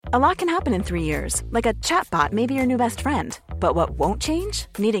A lot can happen in 3 years, like a chatbot may be your new best friend. But what won't change?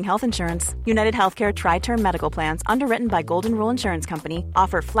 Needing health insurance. United Healthcare Tri-Term Medical Plans, underwritten by Golden Rule Insurance Company,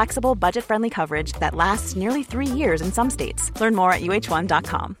 offer flexible, budget-friendly coverage that lasts nearly 3 years in some states. Learn more at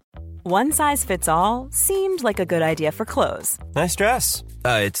uh1.com. One size fits all seemed like a good idea for clothes. Nice dress.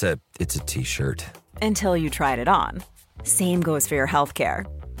 It's a t-shirt. Until you tried it on. Same goes for your healthcare.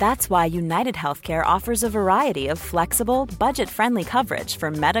 That's why United Healthcare offers a variety of flexible, budget-friendly coverage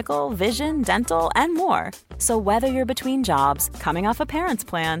for medical, vision, dental, and more. So whether you're between jobs, coming off a parent's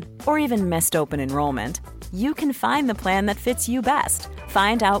plan, or even missed open enrollment, you can find the plan that fits you best.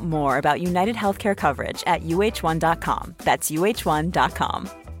 Find out more about United Healthcare coverage at uh1.com. That's uh1.com.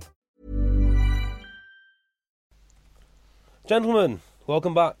 Gentlemen,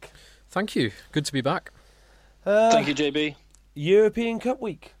 welcome back. Thank you. Good to be back. Thank you, JB. European Cup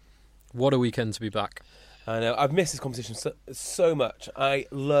week. What a weekend to be back. I know, I've missed this competition so much. I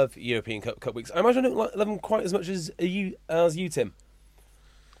love European Cup weeks. I imagine I don't love them quite as much as you, Tim.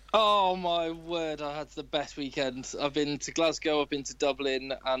 Oh my word, I had the best weekend. I've been to Glasgow, I've been to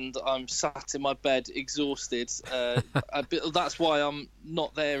Dublin, and I'm sat in my bed exhausted. That's why I'm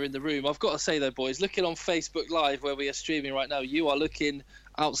not there in the room. I've got to say though, boys, looking on Facebook Live where we are streaming right now, you are looking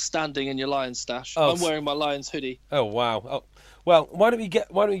outstanding in your Lions stash. I'm wearing my Lions hoodie. Oh wow. Oh, well, why don't we get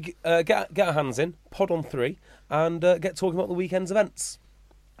our hands in, pod on 3, and get talking about the weekend's events.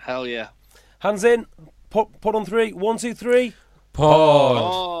 Hell yeah. Hands in, pod on 3, 1, 2, 3.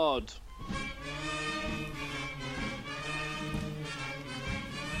 Pod.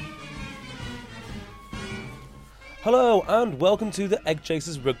 Hello and welcome to the Egg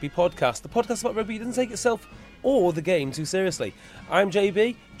Chasers Rugby Podcast, the podcast about rugby that doesn't take itself or the game too seriously. I'm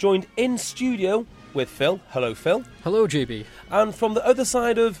JB, joined in studio with Phil. Hello, Phil. Hello, JB. And from the other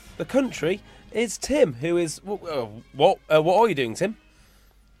side of the country is Tim, who is... what are you doing, Tim?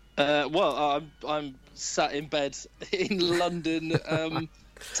 Well, I'm sat in bed in London,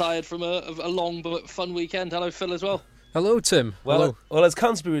 tired from a long but fun weekend. Hello, Phil, as well. Hello, Tim. Well, as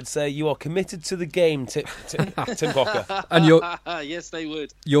Canterbury would say, you are committed to the game, Tim Cocker. And you're... Yes, they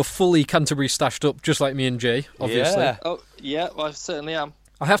would. You're fully Canterbury stashed up, just like me and Jay, obviously. Yeah. Oh, yeah, I certainly am.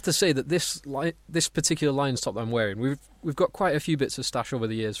 I have to say that this particular Lions top that I'm wearing, we've got quite a few bits of stash over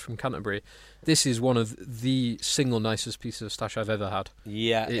the years from Canterbury. This is one of the single nicest pieces of stash I've ever had.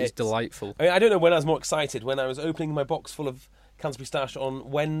 Yeah, it's delightful. I don't know when I was more excited, when I was opening my box full of Canterbury stash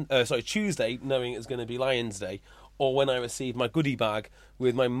on Tuesday, knowing it was going to be Lions Day, or when I received my goodie bag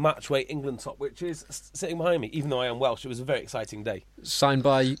with my matchweight England top, which is sitting behind me. Even though I am Welsh, it was a very exciting day. Signed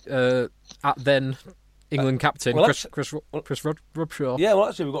by at then England captain Chris Rubshaw. Yeah, well,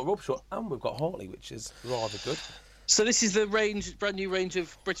 actually, we've got Rubshaw and we've got Hartley, which is rather good. So this is the brand new range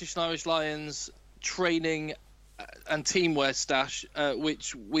of British and Irish Lions training and teamwear stash,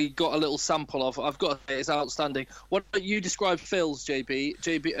 which we got a little sample of. I've got to say, it's outstanding. Why don't you describe Phil's,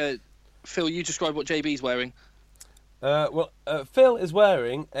 JB? Phil, you describe what JB's wearing. Phil is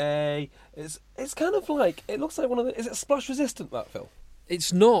wearing it's kind of like, it looks like one of the... Is it splash resistant, that, Phil?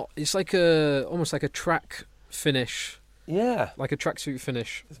 It's not. It's like almost like a track finish. Yeah. Like a tracksuit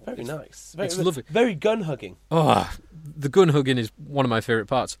finish. It's very nice. It's lovely. Very gun hugging. Oh, the gun hugging is one of my favourite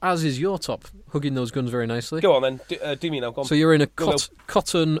parts, as is your top, hugging those guns very nicely. Go on then, do me now, go on. So you're in a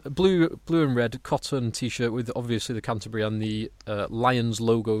cotton, blue and red cotton t-shirt with obviously the Canterbury and the Lions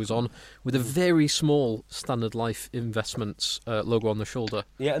logos on, with a very small Standard Life Investments logo on the shoulder.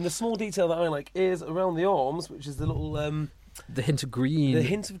 Yeah, and the small detail that I like is around the arms, which is the little... the hint of green. The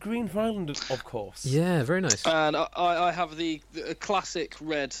hint of green for Ireland, of course. Yeah, very nice. And I have the classic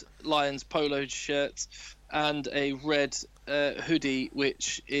red Lions polo shirt and a red hoodie,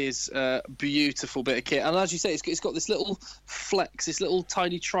 which is a beautiful bit of kit. And as you say, it's got this little flex, this little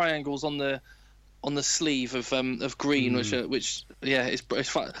tiny triangles on the sleeve of green, which it's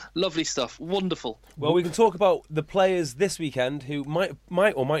fun. Lovely stuff, wonderful. Well, we can talk about the players this weekend who might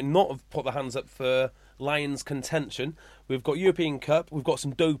or might not have put their hands up for Lions contention. We've got European Cup, we've got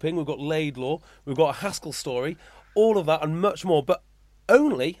some doping, we've got Laidlaw, we've got a Haskell story, all of that and much more, but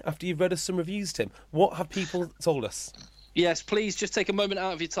only after you've read us some reviews, Tim. What have people told us? Yes, please just take a moment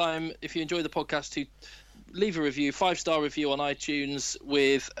out of your time, if you enjoy the podcast, to leave a review, 5-star review on iTunes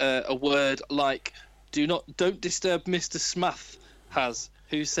with a word like "Don't disturb Mr. Smath"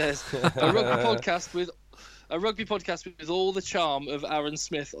 who says a rugby podcast with all the charm of Aaron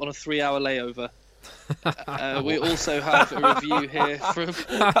Smith on a 3-hour layover. We also have a review here from...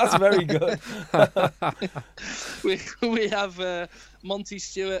 That's very good. we have Monty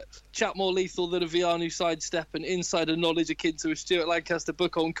Stewart, chat more lethal than a Vianu sidestep, and insider knowledge akin to a Stuart Lancaster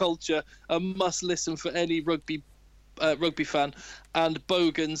book on culture, a must listen for any rugby rugby fan. And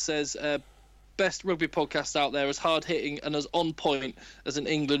Bogan says, best rugby podcast out there, as hard-hitting and as on point as an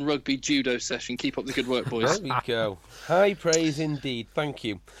England rugby judo session. Keep up the good work, boys. There we go. High praise indeed. Thank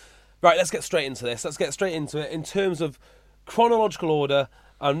you. Right, let's get straight into this. Let's get straight into it in terms of chronological order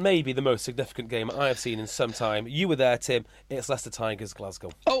and maybe the most significant game I have seen in some time. You were there, Tim. It's Leicester Tigers, Glasgow.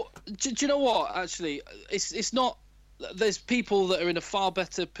 Oh, do you know what? Actually, it's not. There's people that are in a far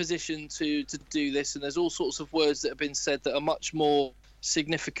better position to do this, and there's all sorts of words that have been said that are much more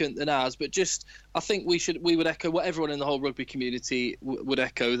significant than ours. But just, I think we would echo what everyone in the whole rugby community would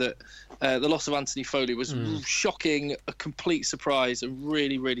echo, that the loss of Anthony Foley was shocking, a complete surprise, and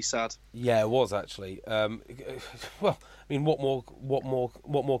really, really sad. Yeah, it was actually. Well, I mean, what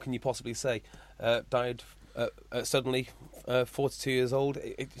more can you possibly say? Died suddenly, 42 years old.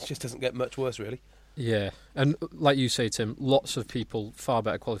 It just doesn't get much worse, really. Yeah, and like you say, Tim, lots of people far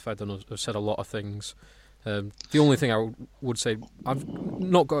better qualified than us have said a lot of things. The only thing I would say, I've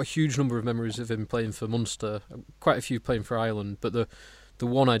not got a huge number of memories of him playing for Munster, quite a few playing for Ireland, but the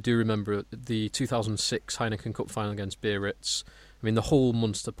one I do remember, the 2006 Heineken Cup final against Biarritz, I mean, the whole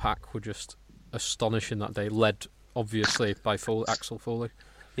Munster pack were just astonishing that day, led, obviously, by Axel Foley.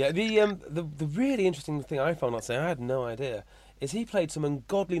 Yeah, the really interesting thing I found out today, I had no idea, is he played some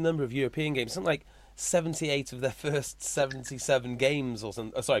ungodly number of European games, something like 78 of their first 77 games, or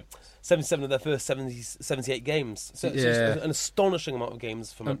something. 77 of their first 78 games. So it's just an astonishing amount of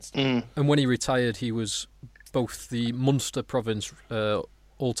games for Munster. And when he retired, he was both the Munster province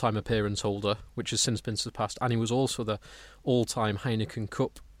all-time appearance holder, which has since been surpassed, and he was also the all-time Heineken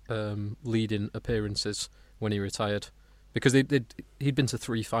Cup leading appearances when he retired, because he'd been to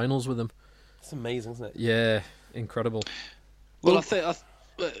 3 finals with them. It's amazing, isn't it? Yeah, incredible. Well, I think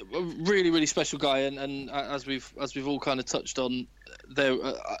a really, really special guy, and as we've all kind of touched on, there,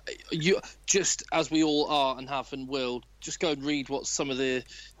 you just as we all are and have and will, just go and read what some of the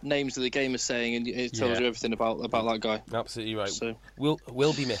names of the game are saying, and it tells you everything about that guy. Absolutely right. So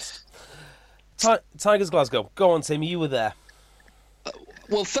will be missed. Tigers Glasgow. Go on, Tim. You were there.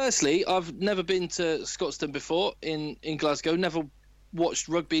 Well, firstly, I've never been to Scotstoun before in Glasgow. Never watched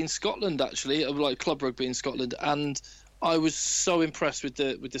rugby in Scotland, actually, like club rugby in Scotland, and I was so impressed with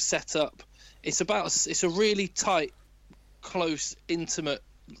the setup. It's a really tight, close, intimate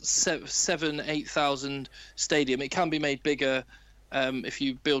 8,000 stadium. It can be made bigger if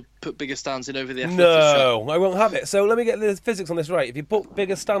you put bigger stands in over the Ep8. No, I won't have it. So let me get the physics on this right. If you put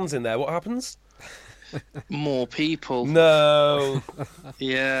bigger stands in there, what happens? More people. No.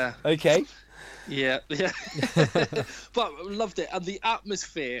 Yeah. Okay. Yeah. But loved it, and the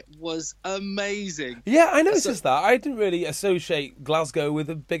atmosphere was amazing. Yeah, I noticed that. I didn't really associate Glasgow with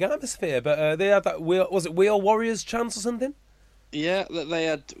a big atmosphere, but they had that. Was it "We Are Warriors" chants or something? Yeah, they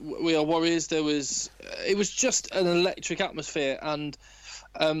had "We Are Warriors." It was just an electric atmosphere, and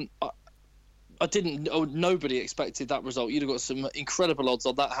nobody expected that result. You'd have got some incredible odds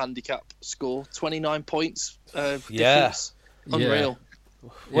on that handicap score. 29 points. Difference. Unreal.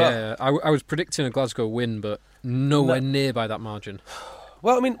 Yeah, I was predicting a Glasgow win, but nowhere near by that margin.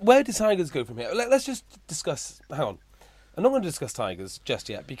 Well, I mean, where do Tigers go from here? Let's just discuss. Hang on. I'm not going to discuss Tigers just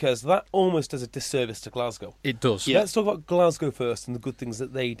yet, because that almost does a disservice to Glasgow. It does. Yeah. Let's talk about Glasgow first and the good things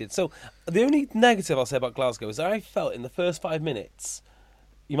that they did. So the only negative I'll say about Glasgow is I felt in the first 5 minutes,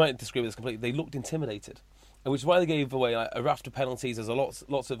 you might disagree with this completely, they looked intimidated. Which is why they gave away a raft of penalties. There's lots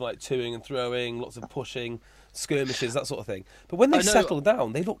of toing and throwing, lots of pushing, skirmishes, that sort of thing. But when they settled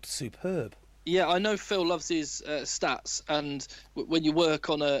down, they looked superb. Yeah, I know Phil loves his stats, and when you work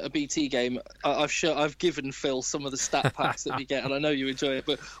on a BT game, I've given Phil some of the stat packs that we get, and I know you enjoy it.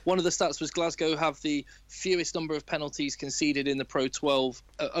 But one of the stats was Glasgow have the fewest number of penalties conceded in the Pro 12,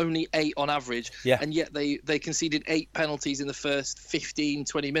 only 8 on average, and yet they conceded 8 penalties in the first 15,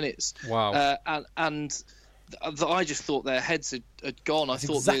 20 minutes. Wow. And I just thought their heads had gone. That's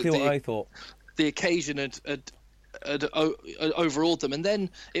exactly what I thought. The occasion had overawed them, and then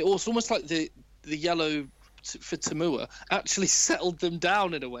it was almost like the yellow for Tamua actually settled them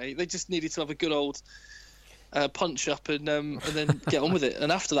down in a way. They just needed to have a good old punch up and then get on with it. And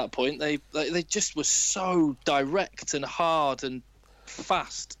after that point, they just were so direct and hard and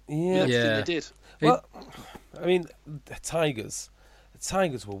fast. Yeah, they did. Well, I mean, the Tigers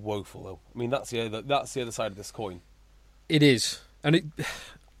were woeful, though. I mean, that's the other side of this coin. It is, and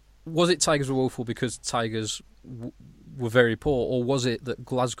was it Tigers were woeful because Tigers were very poor, or was it that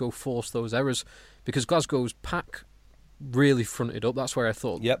Glasgow forced those errors? Because Glasgow's pack really fronted up. That's where I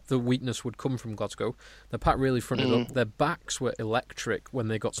thought the weakness would come from Glasgow. The pack really fronted up. Their backs were electric when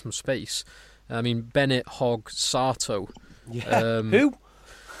they got some space. I mean, Bennett, Hogg, Sarto. Yeah. Who?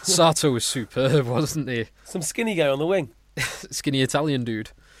 Sato was superb, wasn't he? Some skinny guy on the wing. Skinny Italian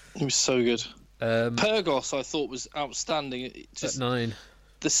dude. He was so good. Um, Pyrgos, I thought, was outstanding. at 9.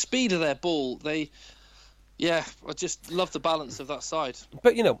 The speed of their ball, I just love the balance of that side.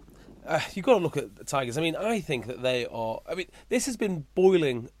 But, you've got to look at the Tigers. I mean, I think that this has been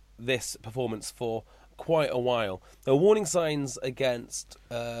boiling, this performance, for quite a while. There were warning signs against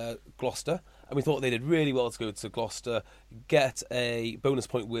Gloucester, and we thought they did really well to go to Gloucester, get a bonus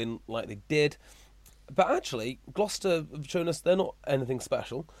point win like they did. But actually, Gloucester have shown us they're not anything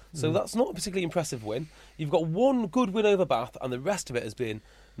special, so that's not a particularly impressive win. You've got one good win over Bath, and the rest of it has been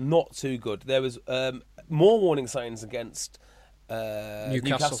not too good. There was more warning signs against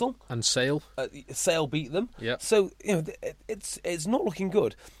Newcastle and Sale. Sale beat them. Yeah. So it's not looking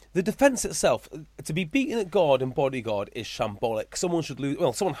good. The defence itself, to be beaten at guard and bodyguard, is shambolic. Someone should lose.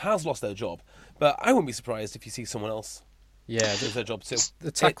 Well, someone has lost their job, but I wouldn't be surprised if you see someone else lose their job too.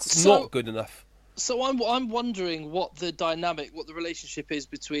 It's not good enough. So I'm wondering what the relationship is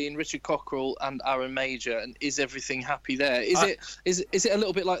between Richard Cockerell and Aaron Major, and is everything happy there? Is it a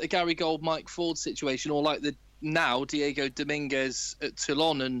little bit like the Gary Gold, Mike Ford situation, or like the now Diego Dominguez at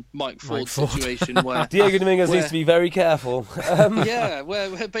Toulon and Mike Ford situation where Diego Dominguez needs to be very careful. Where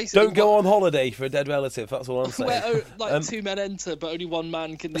basically don't go on holiday for a dead relative. That's all I'm saying. Where two men enter, but only one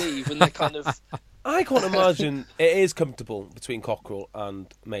man can leave, and they're kind of. I can't imagine it is comfortable between Cockerell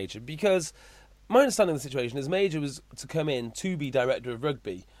and Major, because my understanding of the situation is Major was to come in to be director of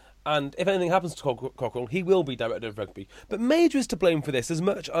rugby, and if anything happens to Cockerell, he will be director of rugby. But Major is to blame for this as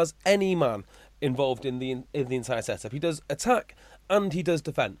much as any man involved in the entire setup. He does attack and he does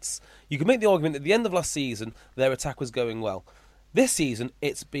defence. You can make the argument at the end of last season their attack was going well. This season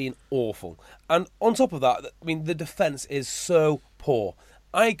it's been awful, and on top of that, I mean, the defence is so poor.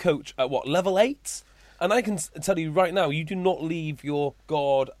 I coach at level 8? And I can tell you right now, you do not leave your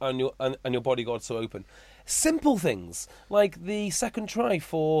guard and your bodyguard so open. Simple things like the second try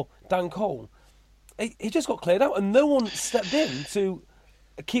for Dan Cole, he just got cleared out, and no one stepped in to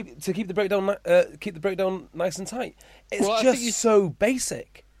keep the breakdown nice and tight. It's so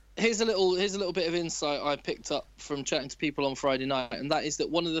basic. Here's a little bit of insight I picked up from chatting to people on Friday night, and that is that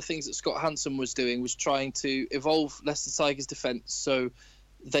one of the things that Scott Hanson was doing was trying to evolve Leicester Tigers' defence so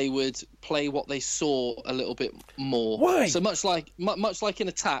they would play what they saw a little bit more. Why? So much like in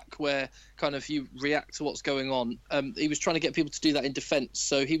attack, where kind of you react to what's going on. He was trying to get people to do that in defence.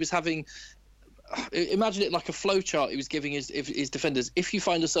 So he was having. Imagine it like a flow chart he was giving his defenders. If you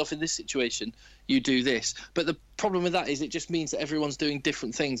find yourself in this situation, you do this. But the problem with that is it just means that everyone's doing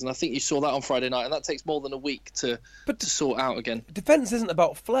different things, and I think you saw that on Friday night, and that takes more than a week to sort out again. Defence isn't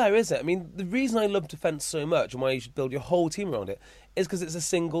about flair, is it? I mean, the reason I love defence so much and why you should build your whole team around it is because it's the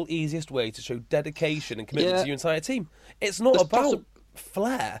single easiest way to show dedication and commitment to your entire team. It's not about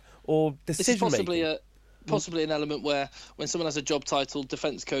flair or decision making. Possibly an element where when someone has a job title,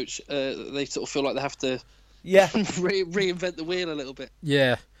 defence coach, they sort of feel like they have to reinvent the wheel a little bit.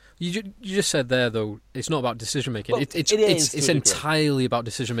 Yeah. You just said there, though, it's not about decision making. Well, it's entirely about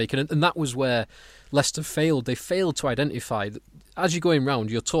decision making, and that was where Leicester failed. They failed to identify. As you're going round,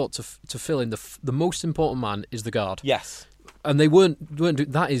 you're taught to fill in the most important man is the guard. Yes, and they weren't doing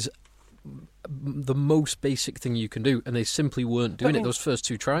that. Is the most basic thing you can do, and they simply weren't doing it those first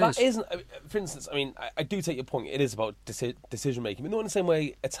two tries. That isn't, for instance, I mean, I do take your point. It is about decision making, but not in the same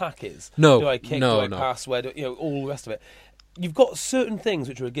way attack is. No, do I kick? Do I pass? Where all the rest of it? You've got certain things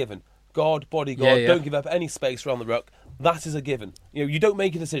which are a given. Guard, bodyguard. Don't give up any space around the ruck. That is a given. You don't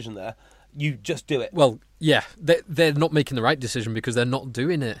make a decision there. You just do it. Well, yeah, they're not making the right decision because they're not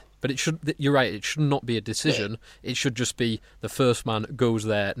doing it. But you're right, it should not be a decision. It should just be the first man goes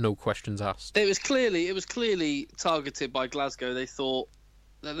there, no questions asked. It was clearly targeted by Glasgow. They thought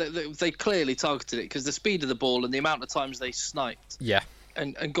they clearly targeted it because the speed of the ball and the amount of times they sniped. Yeah.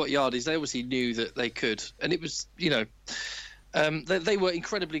 And got yardies. They obviously knew that they could, and it was they were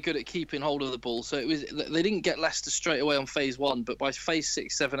incredibly good at keeping hold of the ball. So they didn't get Leicester straight away on phase 1, but by phase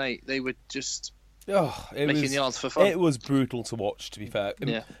 6, 7, 8, they were just making yards for fun. It was brutal to watch, to be fair.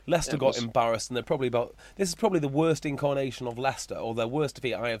 Yeah, Leicester got embarrassed, and this is probably the worst incarnation of Leicester, or their worst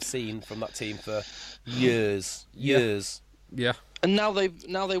defeat I have seen from that team for years. Yeah. And now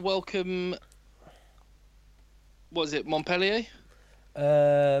they welcome. What is it, Montpellier?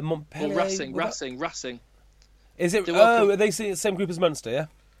 Montpellier. Or Racing. Is it? Are they the same group as Munster? Yeah.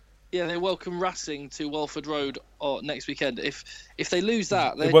 Yeah, they welcome Racing to Welford Road next weekend. If they lose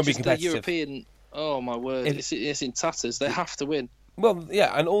that, it won't be competitive. European. Oh my word! It's in tatters. They have to win. Well,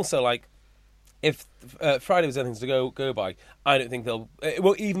 yeah, and also if Friday was anything to go by, I don't think it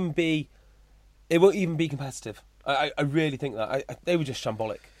won't even be competitive. I really think that they were just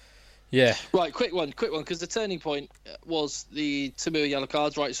shambolic. Yeah. Right, quick one, because the turning point was the Tamua yellow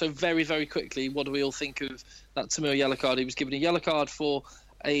cards, right? So very, very quickly, what do we all think of that Tamua yellow card? He was given a yellow card for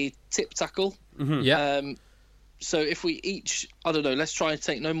a tip tackle. Mm-hmm. Yeah. So if we each, I don't know, let's try and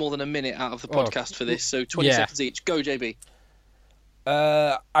take no more than a minute out of the podcast for this. So 20 seconds each. Go, JB.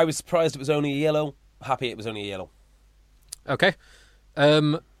 I was surprised it was only a yellow. Happy it was only a yellow. Okay.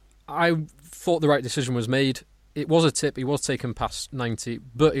 I thought the right decision was made. It was a tip. He was taken past 90,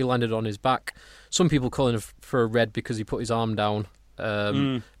 but he landed on his back. Some people call him for a red because he put his arm down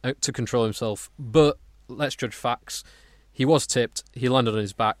to control himself. But let's judge facts. He was tipped. He landed on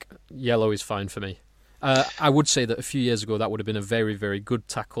his back. Yellow is fine for me. I would say that a few years ago that would have been a very, very good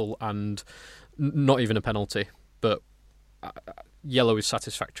tackle and not even a penalty. But yellow is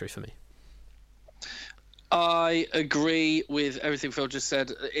satisfactory for me. I agree with everything Phil just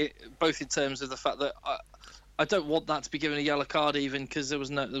said, both in terms of the fact that I don't want that to be given a yellow card even because there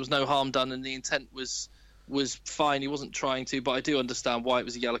was no harm done and the intent was fine. He wasn't trying to, but I do understand why it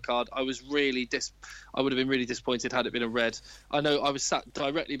was a yellow card. I was really I would have been really disappointed had it been a red. I know I was sat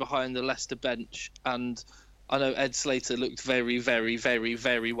directly behind the Leicester bench and I know Ed Slater looked very, very, very,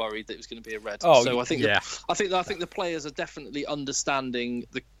 very worried that it was going to be a red. So I think the players are definitely understanding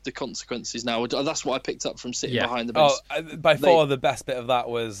the consequences now. That's what I picked up from sitting behind the bench. By far the best bit of that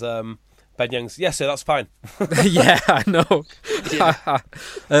was Ben Young's. Yes, sir, that's fine. Yeah, I know. Yeah.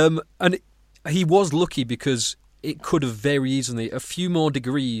 And he was lucky because it could have very easily a few more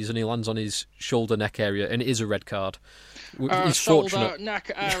degrees and he lands on his shoulder neck area and it is a red card. He's shoulder fortunate.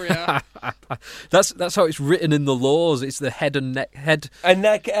 neck area. That's how it's written in the laws. It's the head and neck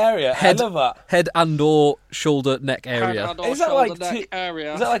neck area. I love that. Head and or shoulder neck area. Head and or shoulder neck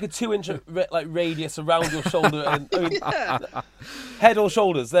area. Is that like a 2-inch radius around your shoulder? Head or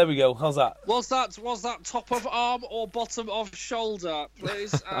shoulders? There we go. How's that? Was that top of arm or bottom of shoulder?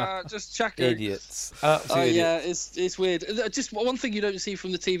 Please, just checking. Idiots. Absolutely. Yeah, it's weird. Just one thing you don't see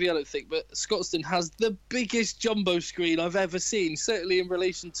from the TV, I don't think, but Scotstoun has the biggest jumbo screen I've ever seen. Certainly in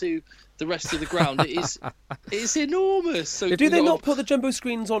relation to the rest of the ground, it's enormous. So do they not put the jumbo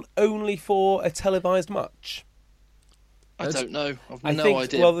screens on only for a televised match? I don't know. I've no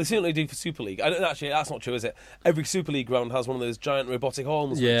idea. Well, they certainly do for Super League. Actually, that's not true, is it? Every Super League ground has one of those giant robotic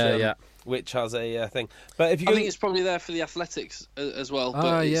horns, which has a thing. But if you I think it's probably there for the athletics as well.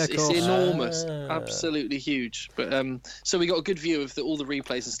 But it's enormous, absolutely huge. But so we got a good view of all the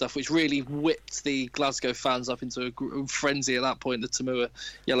replays and stuff, which really whipped the Glasgow fans up into a frenzy at that point. The Tamua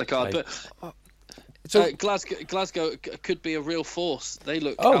yellow card, right. But. So Glasgow could be a real force. They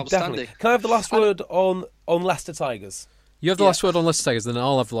look outstanding. Definitely. Can I have the last word on Leicester Tigers? You have the last word on Leicester Tigers, then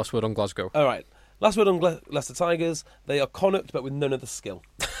I'll have the last word on Glasgow. All right. Last word on Leicester Tigers. They are connapped, but with none of the skill.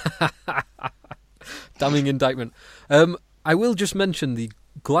 Damning indictment. I will just mention the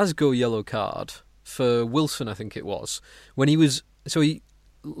Glasgow yellow card for Wilson, I think it was. When he was... So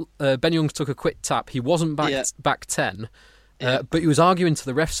Ben Youngs took a quick tap. He wasn't back 10. But he was arguing to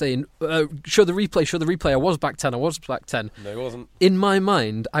the ref saying, show the replay, I was back 10. No, he wasn't. In my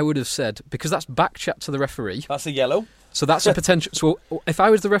mind, I would have said, because that's back chat to the referee. That's a yellow. So that's a potential... So if I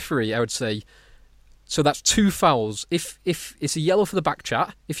was the referee, I would say, so that's 2 fouls. If it's a yellow for the back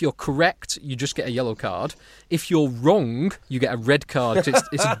chat, if you're correct, you just get a yellow card. If you're wrong, you get a red card.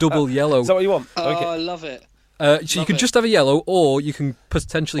 It's a double yellow. Is that what you want? Oh, okay. I love it. So you can just have a yellow, or you can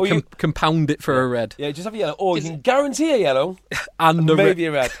potentially compound it for a red. Yeah, just have a yellow, or you can guarantee a yellow and maybe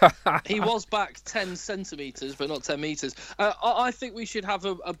a red. He was back 10 centimetres, but not 10 metres. I think we should have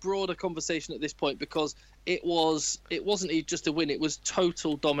a broader conversation at this point because it wasn't just a win; it was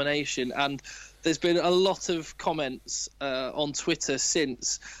total domination. And there's been a lot of comments on Twitter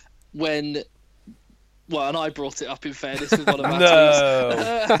since when. Well, and I brought it up in fairness with one of our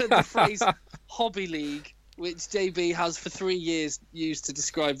tweets. The phrase "hobby league," which JB has for 3 years used to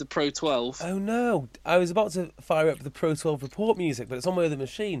describe the Pro 12. Oh no, I was about to fire up the Pro 12 report music, but it's on my other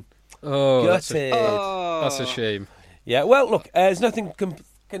machine. Oh, that's a shame. Yeah, well, look, there's nothing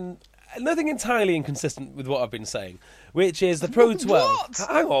entirely inconsistent with what I've been saying, which is the Pro 12. What?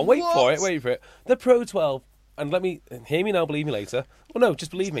 Hang on, wait for it. The Pro 12, and hear me now, believe me later. Well, no,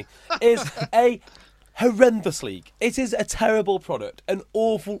 just believe me, is a horrendous league. It is a terrible product, an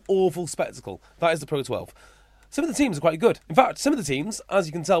awful, awful spectacle. That is the Pro 12. Some of the teams are quite good. In fact, some of the teams, as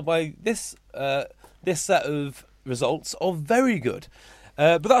you can tell by this set of results, are very good.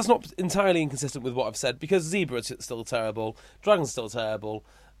 But that's not entirely inconsistent with what I've said, because Zebra is still terrible, Dragon's still terrible,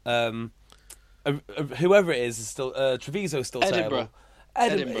 whoever it is still Treviso is still Edinburgh.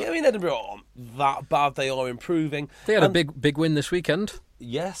 terrible. I mean, Edinburgh aren't that bad. They are improving. They had a big win this weekend.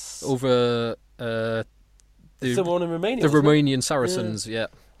 Yes. Over someone in Romania. The Romanian Saracens, yeah.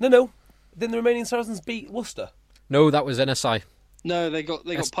 No. Didn't the remaining Saracens beat Worcester? No, that was NSI. No, they got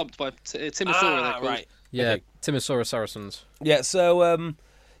pumped by Timisoara. They're called. Right. Yeah, Okay. Timisoara Saracens. Yeah, so,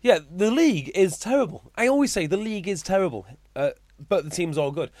 the league is terrible. I always say the league is terrible, but the teams are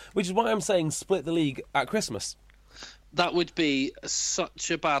all good, which is why I'm saying split the league at Christmas. That would be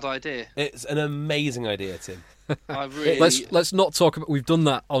such a bad idea. It's an amazing idea, Tim. I really. Let's not talk about. We've done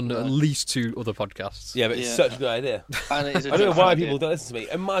that on at least 2 other podcasts. Yeah, but it's such a good idea. And it is a I don't know dreadful why idea. people don't listen to me.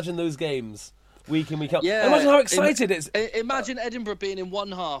 Imagine those games week in, week out. Yeah. Imagine how excited it's... Imagine Edinburgh being in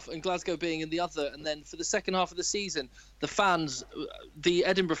one half and Glasgow being in the other, and then for the second half of the season, the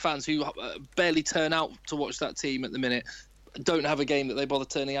Edinburgh fans who barely turn out to watch that team at the minute, don't have a game that they bother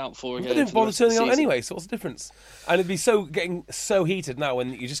turning out for again. They didn't bother turning out anyway, so what's the difference? And it'd be getting so heated now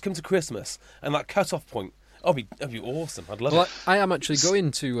when you just come to Christmas and that cut-off point. That'd be awesome. I'd love it. I am actually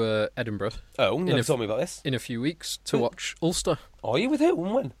going to Edinburgh. Oh, never told me about this. In a few weeks to watch Ulster. Are you with who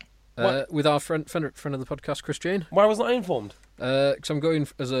and when? With our friend of the podcast, Chris Jane. Why wasn't I informed? Because I'm going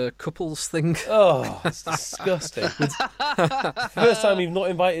as a couples thing. Oh, it's disgusting. First time you've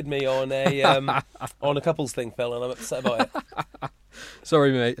not invited me on a couples thing, Phil, and I'm upset about it.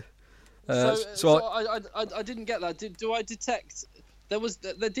 Sorry, mate. So I didn't get that. Do I detect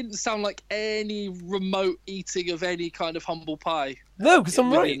there didn't sound like any remote eating of any kind of humble pie? No, because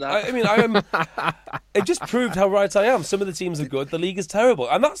I'm right. It just proved how right I am. Some of the teams are good. The league is terrible,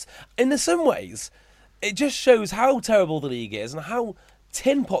 and that's in some ways. It just shows how terrible the league is and how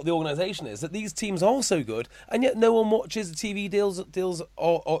tin pot the organisation is, that these teams are so good and yet no one watches. The TV deals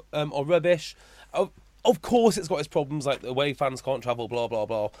are rubbish. Of course it's got its problems, like the way fans can't travel, blah, blah,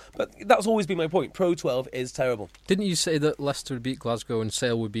 blah. But that's always been my point. Pro 12 is terrible. Didn't you say that Leicester would beat Glasgow and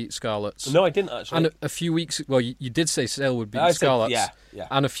Sale would beat Scarlets? No, I didn't actually. And a few weeks... Well, you did say Sale would beat Scarlets. Yeah.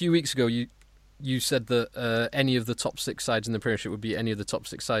 And a few weeks ago, you said that any of the top 6 sides in the Premiership would be any of the top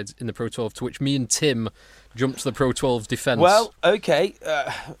 6 sides in the Pro 12, to which me and Tim jumped to the Pro 12's defence. Well, okay,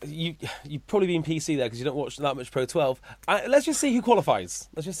 you've probably been PC there because you don't watch that much Pro 12. Let's just see who qualifies.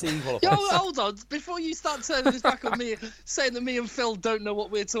 Yo, hold on. Before you start turning this back on me, saying that me and Phil don't know what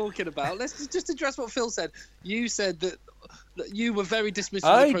we're talking about, let's just address what Phil said. You said that you were very dismissive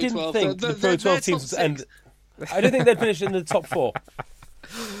of the Pro 12. I didn't think the Pro 12 teams would end... I don't think they'd finish in the top 4.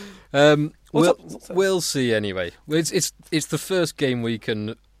 We'll see anyway. It's the first game we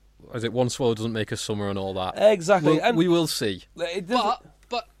can. Is it one swallow doesn't make a summer and all that? Exactly. We will see.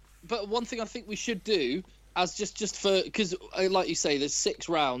 But one thing I think we should do, as just for, because like you say, there's 6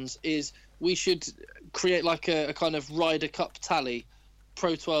 rounds, is we should create like a kind of Ryder Cup tally,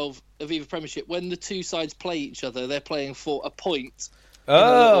 Pro 12 Aviva Premiership. When the 2 sides play each other, they're playing for a point.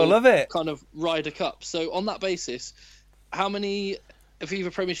 Oh, love it! Kind of Ryder Cup. So on that basis, how many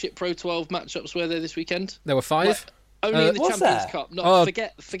Aviva Premiership Pro 12 matchups were there this weekend? There were 5. Only in the Champions Cup. No,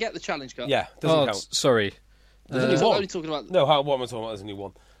 forget the Challenge Cup. Yeah, doesn't count. Sorry. There's only one. Only talking about... No, what am I talking about? There's only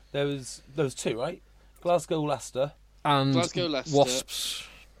one. There was 2, right? Glasgow, Leicester. And Glasgow, Leicester. Wasps.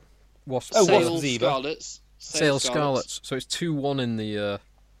 Sale, Zebra. Scarlets. Sale, Scarlets. So it's 2-1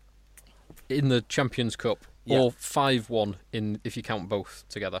 in the Champions Cup, or 5-1 if you count both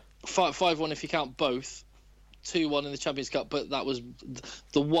together. 5-1 if you count both. 2-1 in the Champions Cup, but that was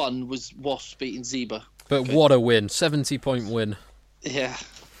the one was Wasps beating Zebra. But what a win! 70-point win. Yeah.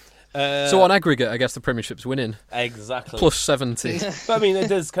 So on aggregate, I guess the Premiership's winning. Exactly. Plus 70. But I mean, it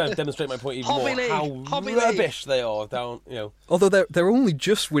does kind of demonstrate my point even Hobby more. League. How rubbish they are down. Although they're only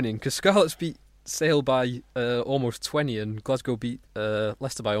just winning because Scarlets beat Sale by almost 20 and Glasgow beat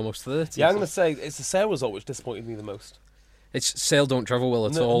Leicester by almost 30. Yeah, I'm going to say it's the Sale result which disappointed me the most. It's Sale don't travel well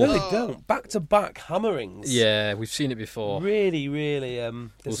at all. No, they don't. Back-to-back hammerings. Yeah, we've seen it before. Really, really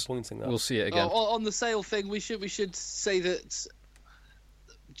disappointing. We'll see it again. On the Sale thing, we should say that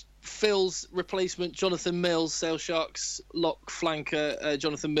Phil's replacement, Jonathan Mills, Sale Sharks lock flanker,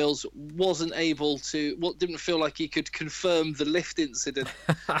 Jonathan Mills, didn't feel like he could confirm the lift incident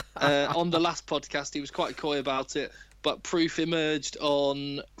on the last podcast. He was quite coy about it. But proof emerged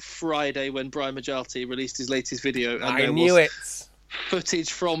on Friday when Brian Majority released his latest video. And I knew it.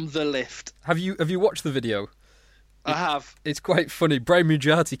 Footage from the lift. Have you watched the video? I have. It's quite funny. Brian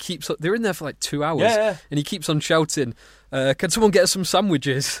Majority they're in there for like 2 hours. Yeah. And he keeps on shouting, can someone get us some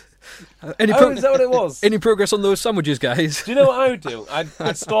sandwiches? Is that what it was? Any progress on those sandwiches, guys? Do you know what I would do?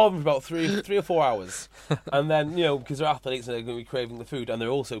 I'd starve them for about three or 4 hours. And then, because they're athletes and they're going to be craving the food and they're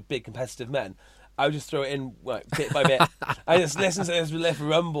also big competitive men, I would just throw it in bit by bit. I just listen to this lift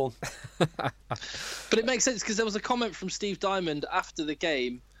rumble. But it makes sense because there was a comment from Steve Diamond after the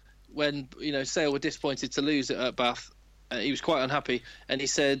game when Sale were disappointed to lose at Bath. He was quite unhappy, and he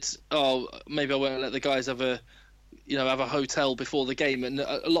said, "Oh, maybe I won't let the guys have a have a hotel before the game, and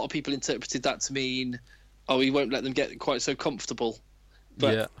a lot of people interpreted that to mean, oh, he won't let them get quite so comfortable.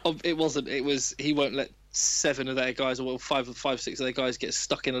 But it wasn't. It was he won't let 7 of their guys, or 5, 6 of their guys get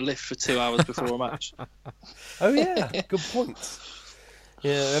stuck in a lift for 2 hours before a match. Oh yeah, good point.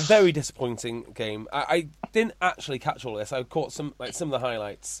 Yeah, a very disappointing game. I didn't actually catch all this. I caught some of the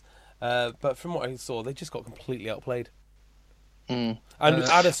highlights, but from what I saw, they just got completely outplayed. And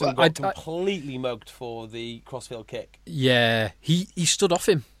Addison got completely mugged for the crossfield kick. Yeah, he stood off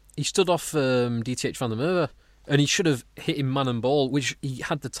him. He stood off DTH Van der Merwe, and he should have hit him man and ball, which he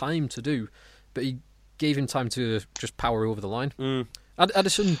had the time to do, but he gave him time to just power over the line.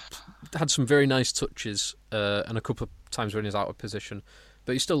 Addison had some very nice touches and a couple of times when he was out of position,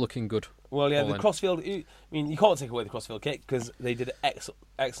 but he's still looking good. Well, yeah, the crossfield. You can't take away the crossfield kick because they did it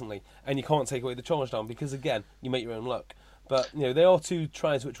excellently, and you can't take away the charge down because again, you make your own luck. But there are 2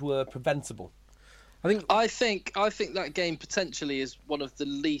 tries which were preventable. I think that game potentially is one of the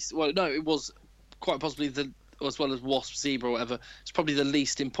least. Well, no, it was quite possibly as well as Wasp, Zebra, or whatever. It's probably the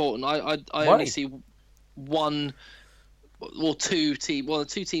least important. I only see 1 or 2 teams. Well, the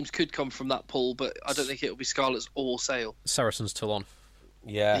 2 teams could come from that pool, but I don't think it'll be Scarlets or Sale. Saracens Toulon.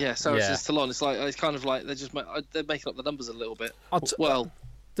 Yeah, Saracens Toulon. It's kind of like they're making up the numbers a little bit.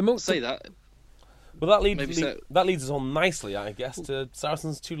 Say that. Well, that leads us on nicely, I guess, to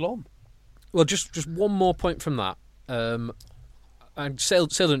Saracens Toulon. Well, just one more point from that. And Sale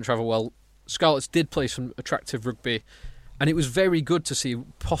didn't travel well. Scarlets did play some attractive rugby, and it was very good to see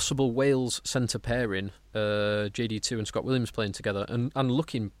possible Wales centre pairing, JD2 and Scott Williams playing together, and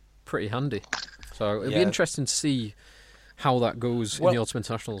looking pretty handy. So it'll be interesting to see how that goes in the Autumn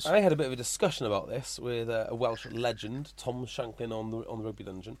Internationals. I had a bit of a discussion about this with a Welsh legend, Tom Shanklin, on the Rugby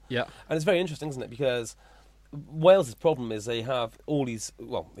Dungeon. Yeah, and it's very interesting, isn't it? Because Wales' problem is they have all these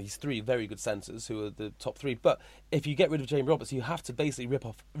 3 very good centres who are the top 3. But if you get rid of Jamie Roberts, you have to basically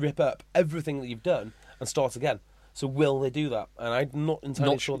rip up everything that you've done and start again. So will they do that? And I'm not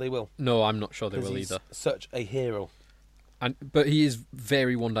entirely sure they will. No, I'm not sure they will either. Such a hero. But he is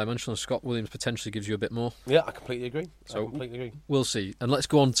very one-dimensional. Scott Williams potentially gives you a bit more. Yeah, I completely agree. We'll see. And let's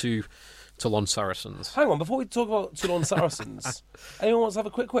go on to Toulon Saracens. Hang on, before we talk about Toulon Saracens, anyone wants to have a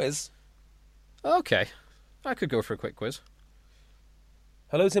quick quiz? Okay, I could go for a quick quiz.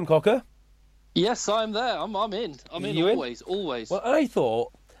 Hello, Tim Cocker. Yes, I'm there. I'm in. I'm in always. Well, I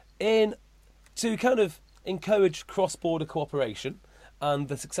thought to kind of encourage cross-border cooperation and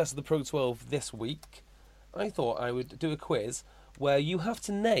the success of the Pro 12 this week, I thought I would do a quiz where you have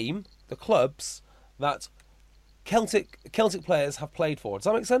to name the clubs that Celtic players have played for. Does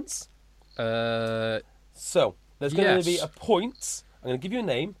that make sense? So, there's going to be a point. I'm going to give you a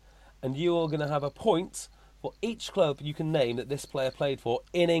name, and you are going to have a point for each club you can name that this player played for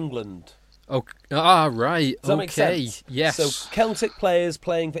in England. Right. Does that make sense? Yes. So, Celtic players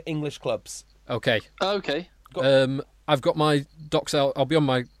playing for English clubs. Okay. I've got my docs out. I'll be on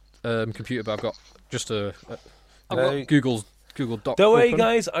my computer, but I've got just I've got Google Doc. Don't worry,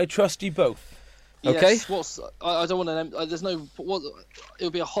 guys. I trust you both. Okay. Yes, I don't want to. There's no. It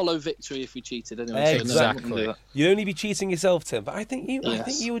would be a hollow victory if we cheated anyway. Exactly. So you'd only be cheating yourself, Tim. But I think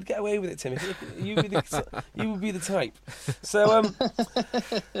you would get away with it, Tim. You would be the type. So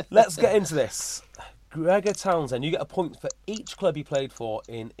let's get into this. Gregor Townsend, you get a point for each club you played for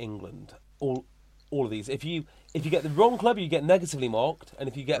in England. All of these. If you get the wrong club, you get negatively marked, and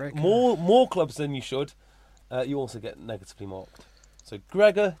if you get more clubs than you should, you also get negatively marked. So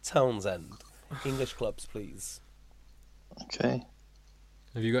Gregor Townsend, English clubs, please. Okay.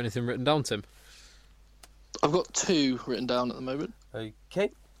 Have you got anything written down, Tim? I've got 2 written down at the moment. Okay.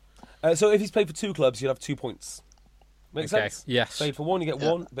 So if he's played for 2 clubs, you'll have 2 points. Make sense? Yes. Played for 1, you get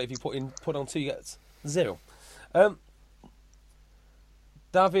 1, but if you put on 2, you get 0.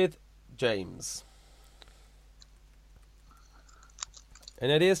 David James.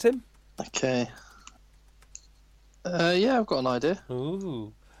 Any ideas, Tim? Okay. Yeah, I've got an idea.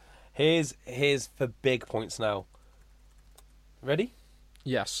 Ooh. Here's for big points now. Ready?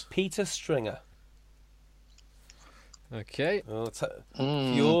 Yes. Peter Stringer. Okay. Oh,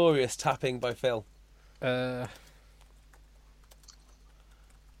 furious tapping by Phil. Did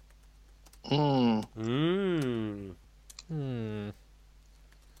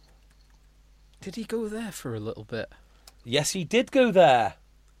he go there for a little bit? Yes, he did go there.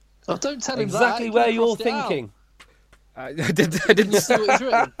 Oh, don't tell him exactly that. Where you're thinking. I didn't see what he's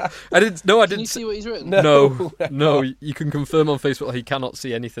written. I didn't. No, I didn't. Can you see what he's written? No. You can confirm on Facebook that he cannot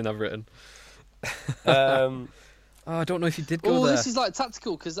see anything I've written. I don't know if he did go there. Well, this is like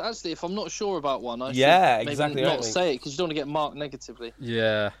tactical because actually, if I'm not sure about one, I should exactly not say it because you don't want to get marked negatively.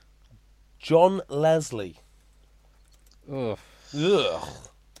 Yeah. John Leslie. Oh, Ugh.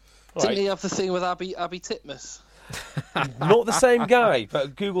 Didn't Right. he have the thing with Abby Titmus? Not the same guy,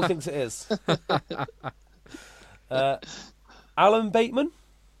 but Google thinks it is. Alan Bateman.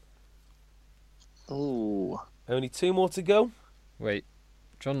 Ooh. Only 2 more to go. wait.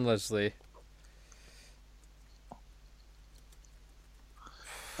 John Leslie.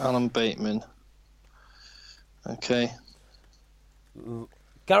 Alan Bateman. Okay.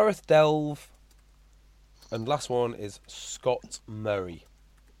 Gareth Delve. And last one is Scott Murray.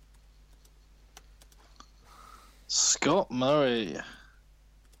 Scott Murray.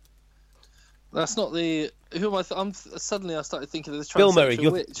 That's not the. Who am I? Suddenly I started thinking of this. Bill Murray,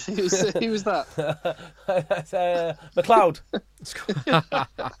 transsexual witch. Who was that? That's McLeod.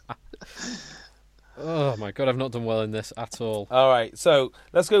 Oh my god, I've not done well in this at all. All right, so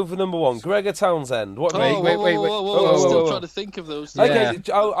let's go for number 1. Gregor Townsend. What? Wait, Oh, wait, whoa, wait, whoa, wait. whoa, Whoa, I'm whoa, still whoa. trying to think of those. Yeah.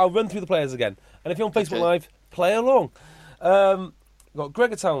 Okay, I'll run through the players again. And if you're on Facebook Okay. Live, play along. Got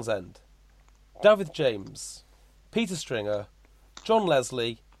Gregor Townsend, David James, Peter Stringer, John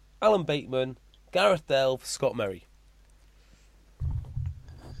Leslie, Alan Bateman, Gareth Delve, Scott Murray.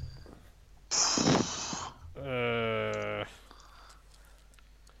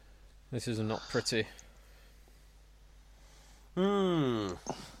 This is not pretty. All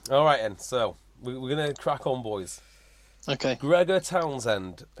right, then. So we're going to crack on, boys. Okay. Gregor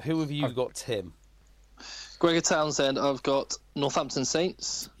Townsend. Who have you got, Tim? Gregor Townsend, I've got Northampton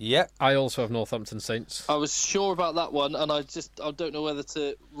Saints. Yep. I also have Northampton Saints. I was sure about that one, and I don't know whether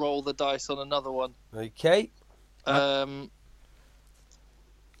to roll the dice on another one. Okay.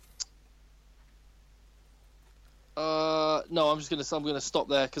 No, I'm gonna stop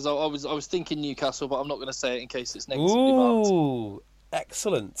there because I was thinking Newcastle, but I'm not gonna say it in case it's negatively marked. Ooh,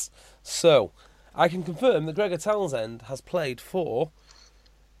 excellent. So, I can confirm that Gregor Townsend has played for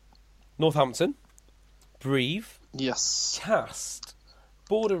Northampton, Breve, Yes. Cast,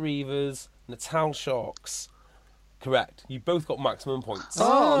 Border Reivers, Natal Sharks. Correct. You both got maximum points.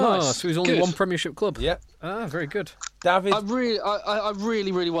 Oh, nice. So he's only Good. one Premiership club. Yep. Ah, very good. David, I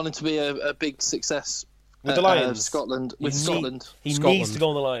really wanted to be a big success with the Lions. Scotland with You need- Scotland. He Scotland. needs to go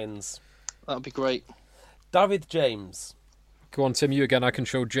on the Lions. That would be great. David James. Go on, Tim, you again. I can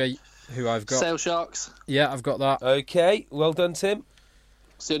show Jay who I've got. Sail Sharks. Yeah, I've got that. Okay, well done, Tim.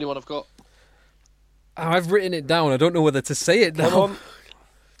 It's the only one I've got. I've written it down. I don't know whether to say it now. Come on.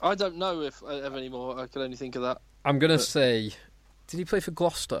 I don't know if I have any more. I can only think of that. I'm going to say, did he play for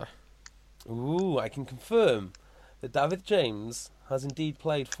Gloucester? Ooh, I can confirm that David James has indeed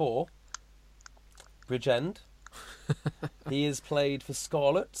played for Bridgend. He has played for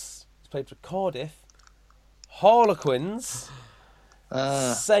Scarlets. He's played for Cardiff, Harlequins,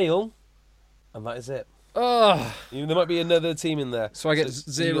 Sale, and that is it. Oh, There might be another team in there. so I get you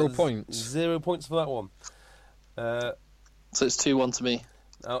 0 got points. 0 points for that one. So it's 2-1 to me.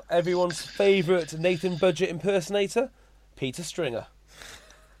 Now, everyone's favourite Nathan Budget impersonator, Peter Stringer.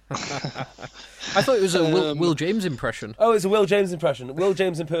 I thought it was a Will James impression. Oh, it's a Will James impression. Will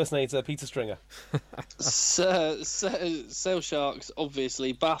James impersonator, Peter Stringer. Sail Sharks,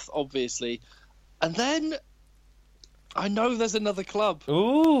 obviously. Bath, obviously. And then I know there's another club.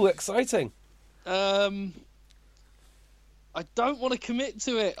 Ooh, exciting. I don't want to commit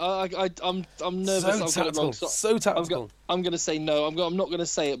to it. I'm nervous. So tactical. So tactical. I'm going to say no. I'm not going to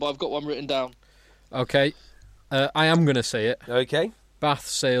say it, but I've got one written down. Okay. I am going to say it. Okay. Bath,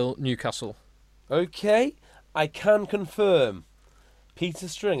 Sale, Newcastle. Okay. I can confirm Peter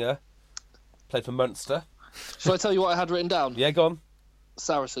Stringer played for Munster. Shall I tell you what I had written down? Yeah, go on.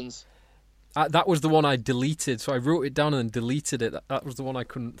 Saracens. That was the one I deleted, so I wrote it down and then deleted it. That was the one I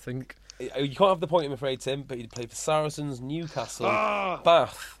couldn't think. You can't have the point, I'm afraid, Tim, but he played for Saracens, Newcastle,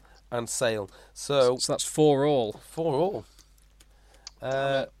 Bath, and Sale. So that's 4-all. 4-all.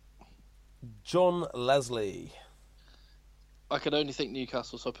 John Leslie. I could only think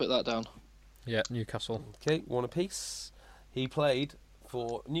Newcastle, so I put that down. Yeah, Newcastle. Okay, one apiece. He played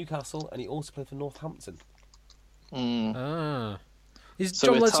for Newcastle and he also played for Northampton. Ah. Is So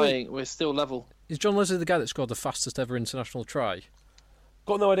John we're Leslie, tying. We're still level. is John Leslie the guy that scored the fastest ever international try?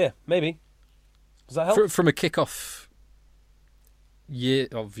 Got no idea. Maybe. Does that help? From a kick-off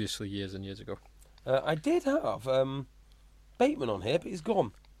obviously years and years ago. I did have Bateman on here, but he's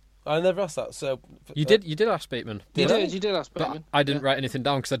gone. I never asked that. So You did ask Bateman. You Did I? did ask But Bateman. I didn't write anything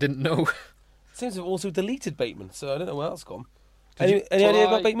down because I didn't know. Seems to have also deleted Bateman, so I don't know where that's gone. Did Any you- idea Well,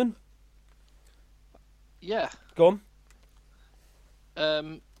 about Bateman? Yeah. Go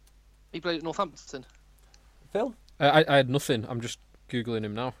on, He played at Northampton. Phil. I had nothing. I'm just Googling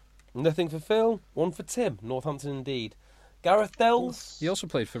him now. Nothing for Phil. One for Tim. Northampton indeed. Gareth Dells. He also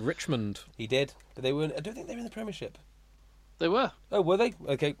played for Richmond. He did, but they weren't. I don't think they were in the Premiership. They were Oh, were they?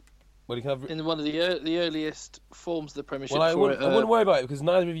 Okay. Well, you can have... in one of the earliest forms of the Premiership. Well, I wouldn't worry about it because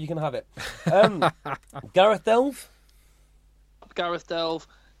neither of you can have it. Gareth Delve? Gareth Delve,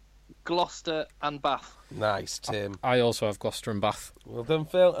 Gloucester and Bath. Nice, Tim. I also have Gloucester and Bath. Well done,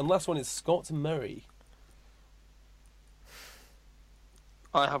 Phil. And last one is Scott Murray.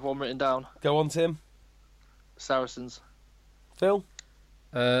 I have one written down. Go on, Tim. Saracens. Phil?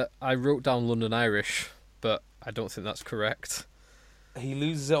 I wrote down London Irish, but I don't think that's correct. He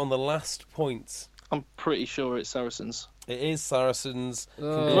loses it on the last point. I'm pretty sure it's Saracens. It is Saracens.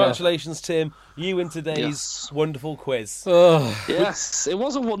 Congratulations, Tim. You win today's wonderful quiz. Yes, it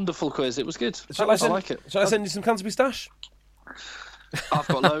was a wonderful quiz. It was good. I like it. Shall I send you some Canterbury stash? I've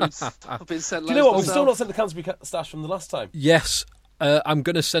got loads. I've been sent loads. Do you know what? We've myself. still not sent the Canterbury stash from the last time. Yes, I'm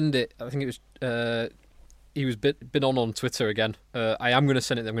going to send it. I think it was... he was been on Twitter again. I am going to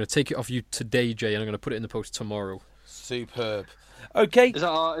send it. I'm going to take it off you today, Jay, and I'm going to put it in the post tomorrow. Superb. Okay. Is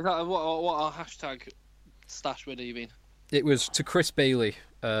that what our hashtag stash winner you mean? It was to Chris Bailey.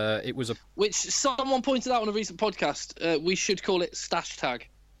 It was a... Which someone pointed out on a recent podcast. We should call it stash tag.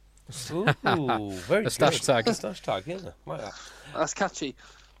 Ooh, very good. Stash tag. A stash tag, yeah. Like that. That's catchy.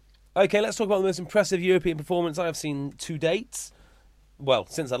 Okay, let's talk about the most impressive European performance I have seen to date. Well,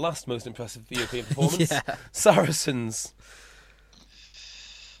 since our last most impressive European performance. Yeah. Saracens.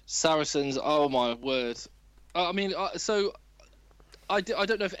 Saracens, oh my word. I mean, so I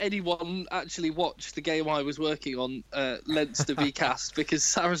don't know if anyone actually watched the game I was working on, Leinster v Cast, because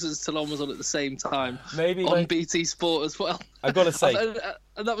Saracens Toulon was on at the same time. Maybe on BT Sport as well. I've got to say.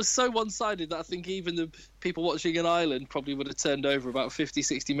 And that was so one-sided that I think even the people watching in Ireland probably would have turned over about 50,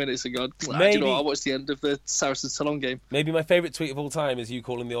 60 minutes and gone, do you know what? I watched the end of the Saracens Toulon game. Maybe my favourite tweet of all time is you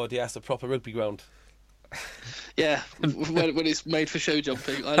calling the RDS a proper rugby ground. Yeah, when it's made for show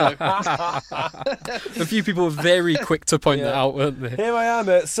jumping, I know. A few people were very quick to point that out, weren't they? Here I am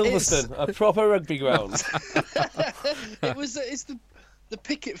at Silverstone, a proper rugby ground. It's the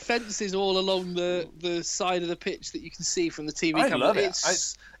picket fences all along the side of the pitch that you can see from the TV camera. Love it.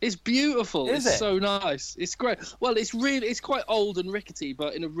 It's beautiful. Is it's it? so nice. It's great. Well, it's quite old and rickety,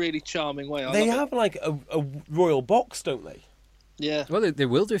 but in a really charming way. They have like a royal box, don't they? Yeah. Well, they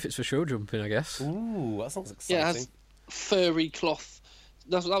will do if it's for show jumping, I guess. Ooh, that sounds exciting. Yeah, it has furry cloth.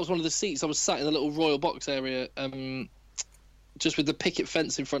 That was one of the seats. I was sat in the little royal box area, just with the picket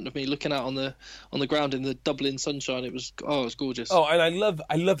fence in front of me, looking out on the ground in the Dublin sunshine. It was gorgeous. Oh, and I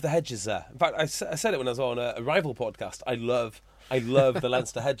love the hedges there. In fact, I said it when I was on a rival podcast. I love the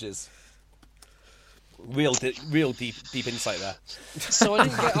Leinster hedges. Real deep insight there. So I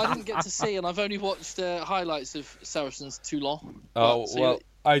didn't get to see, and I've only watched highlights of Saracens Toulon. Oh well,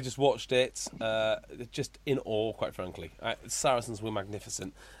 I just watched it, just in awe, quite frankly. Saracens were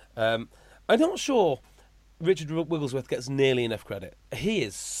magnificent. I'm not sure Richard Wigglesworth gets nearly enough credit. He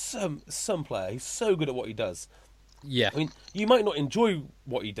is some player. He's so good at what he does. Yeah. I mean, you might not enjoy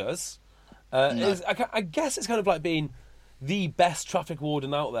what he does. No. I guess it's kind of like being the best traffic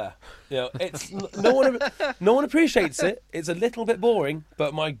warden out there. You know, it's no one appreciates it. It's a little bit boring,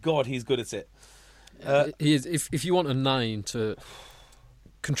 but my God, he's good at it. He is, if you want a 9 to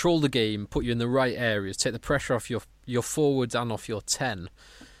control the game, put you in the right areas, take the pressure off your forwards and off your 10,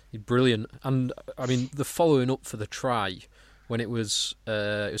 he's brilliant. And I mean, the following up for the try when it was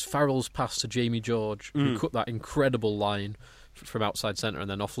Farrell's pass to Jamie George, who cut that incredible line from outside centre and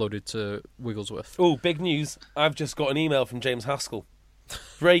then offloaded to Wigglesworth. Oh, big news. I've just got an email from James Haskell.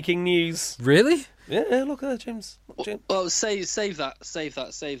 Breaking news. Really? Yeah, look at that, James. Well, save that.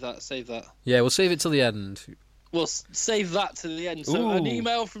 Yeah, we'll save it till the end. Well, save that to the end. So an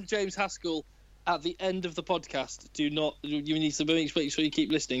email from James Haskell at the end of the podcast. You need to make sure you keep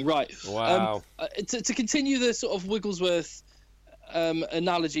listening. Right. Wow. To continue the sort of Wigglesworth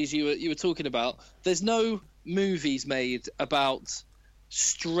analogies you were talking about, there's no movies made about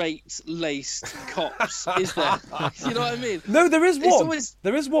straight-laced cops, is there? You know what I mean? No, there is one.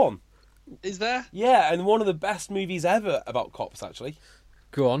 There is one. Is there? Yeah, and one of the best movies ever about cops, actually.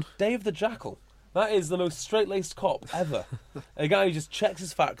 Go on. Day of the Jackal. That is the most straight-laced cop ever. A guy who just checks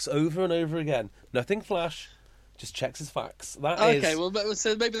his facts over and over again. Nothing flash, just checks his facts. Okay, well,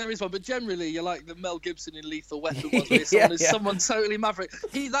 so maybe there is one, but generally you're like the Mel Gibson in Lethal Weapon ones, where someone totally maverick.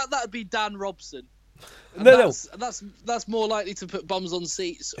 That'd be Dan Robson. No. That's more likely to put bums on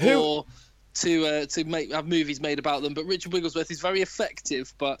seats or to have movies made about them. But Richard Wigglesworth is very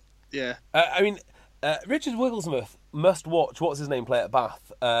effective. But yeah, Richard Wigglesworth must watch what's his name play at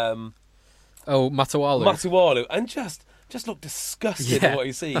Bath. Matawalu, and just look disgusted at what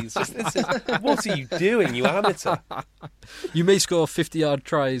he sees. What are you doing, you amateur? You may score 50-yard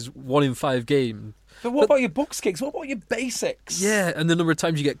tries 1 in 5 games, But what about your box kicks? What about your basics? Yeah, and the number of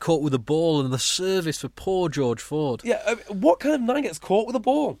times you get caught with a ball and the service for poor George Ford. Yeah, what kind of man gets caught with a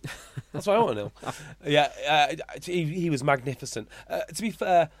ball? That's what I want to know. Yeah, he was magnificent. To be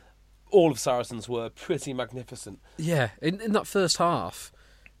fair, all of Saracens were pretty magnificent. Yeah, in that first half,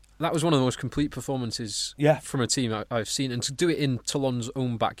 that was one of the most complete performances from a team I've seen. And to do it in Toulon's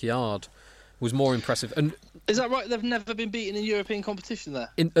own backyard was more impressive. And is that right? They've never been beaten in European competition there?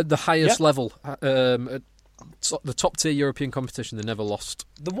 At the highest level, at the top-tier European competition, they never lost.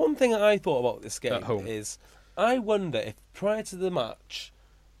 The one thing I thought about this game is, I wonder if prior to the match,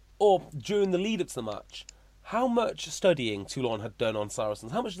 or during the lead-up to the match, how much studying Toulon had done on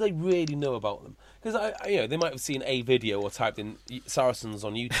Saracens. How much do they really know about them? Because they might have seen a video or typed in Saracens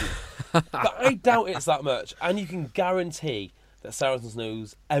on YouTube. But I doubt it's that much. And you can guarantee that Saracens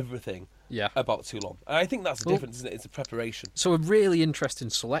knows everything about Toulon. And I think that's the difference, isn't it? It's a preparation. So a really interesting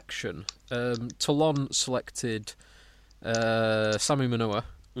selection. Toulon selected Samu Manoa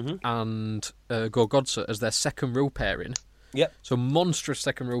and Gorgodze as their second row pairing. Yep. So monstrous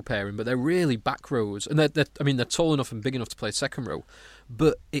second row pairing, but they're really back rows, and they're tall enough and big enough to play second row.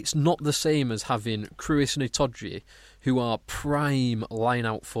 But it's not the same as having Cruis and Itoje, who are prime line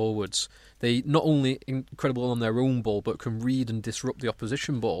out forwards. They not only incredible on their own ball, but can read and disrupt the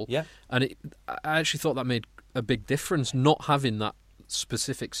opposition ball. Yeah. And I actually thought that made a big difference, not having that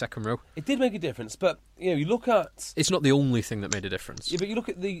specific second row. It did make a difference, but you look at... It's not the only thing that made a difference. Yeah, but you look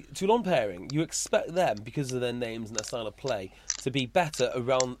at the Toulon pairing, you expect them, because of their names and their style of play, to be better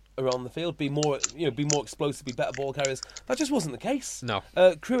around the field, be more explosive, be better ball carriers. That just wasn't the case. No.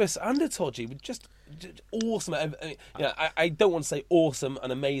 Cruis and Itoje were just awesome. I don't want to say awesome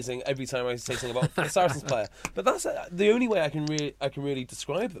and amazing every time I say something about a Saracens player, but that's the only way I can really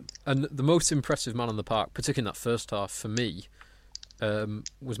describe them. And the most impressive man on the park, particularly in that first half for me,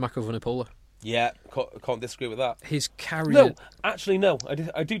 was Mako Vunipola. Yeah, can't disagree with that. His carry... No, actually, no.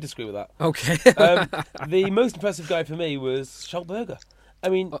 I do disagree with that. Okay. The most impressive guy for me was Schaltberger. I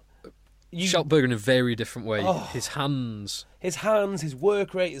mean... Schaltberger in a very different way. His hands, his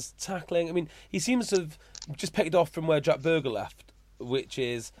work rate, his tackling. I mean, he seems to have just picked off from where Jack Berger left, which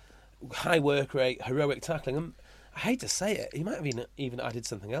is high work rate, heroic tackling. And I hate to say it, he might have even added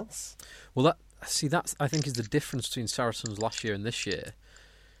something else. Well, that I think is the difference between Saracens last year and this year.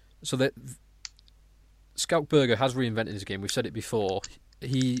 So that Schaltberger has reinvented his game. We've said it before.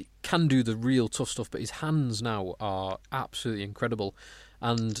 He can do the real tough stuff, but his hands now are absolutely incredible.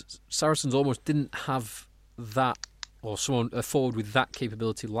 And Saracens almost didn't have that, or a forward with that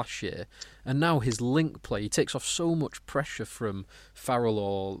capability last year. And now his link play, he takes off so much pressure from Farrell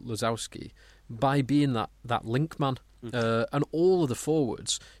or Lozowski by being that link man. And all of the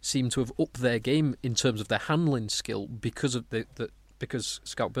forwards seem to have upped their game in terms of their handling skill because of because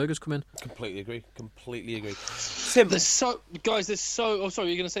Schaltberger's come in. Completely agree. Tim, there's so... Oh, sorry,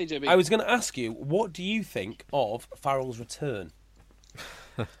 you're going to say, JB? I was going to ask you, what do you think of Farrell's return?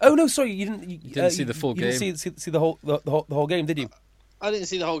 Oh no, sorry, you didn't see the full game. You didn't see the whole game, did you? I didn't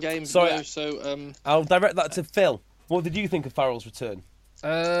see the whole game. Sorry, no, so I'll direct that to Phil. What did you think of Farrell's return?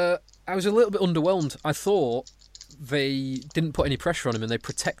 I was a little bit underwhelmed. I thought they didn't put any pressure on him and they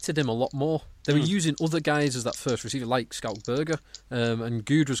protected him a lot more. They were using other guys as that first receiver, like Schaltberger, and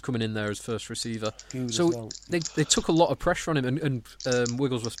Good was coming in there as first receiver. So they took a lot of pressure on him, and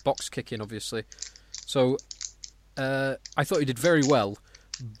Wigglesworth's box kicking, obviously. So I thought he did very well,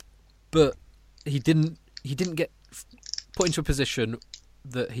 but he didn't get put into a position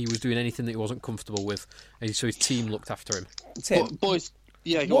that he was doing anything that he wasn't comfortable with, and so his team looked after him. Tim, boys,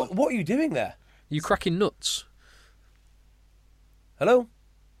 yeah, what are you doing there? You cracking nuts? Hello?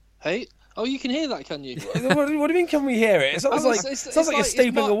 Hey? Oh, you can hear that, can you? What do you mean, can we hear it? It sounds like you're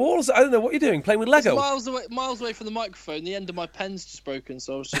stapling a wall. I don't know what you're doing, playing with Lego. It's miles away from the microphone. The end of my pen's just broken,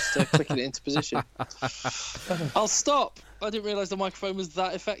 so I was just clicking it into position. I'll stop. I didn't realise the microphone was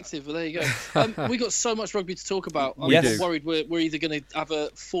that effective, but there you go. We got so much rugby to talk about. I'm worried we're either going to have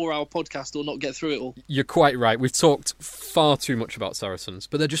a 4-hour podcast or not get through it all. You're quite right. We've talked far too much about Saracens,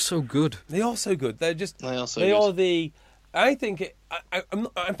 but they're just so good. They are so good. They are are the... I think...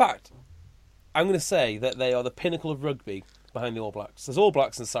 in fact... I'm going to say that they are the pinnacle of rugby behind the All Blacks. There's All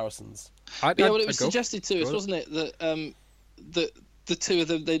Blacks and Saracens. It was suggested to us, wasn't it, that the two of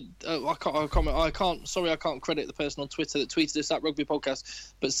them. I can't credit the person on Twitter that tweeted us at Rugby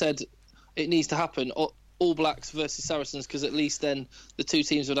Podcast, but said it needs to happen. All Blacks versus Saracens, because at least then the two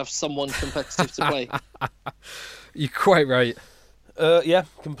teams would have someone competitive to play. You're quite right. Yeah,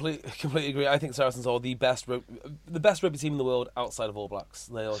 completely agree. I think Saracens are the best rugby team in the world outside of All Blacks.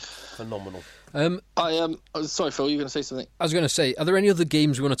 They are phenomenal. Sorry, Phil, you were going to say something? I was going to say, are there any other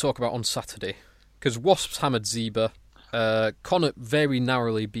games we want to talk about on Saturday? Because Wasps hammered Zebra. Connacht very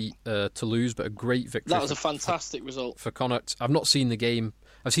narrowly beat Toulouse, but a great victory. That was a fantastic result for Connacht. I've not seen the game.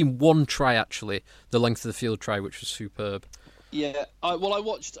 I've seen one try actually, the length of the field try, which was superb. Yeah, I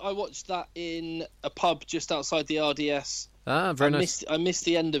watched that in a pub just outside the RDS. Very nice. I missed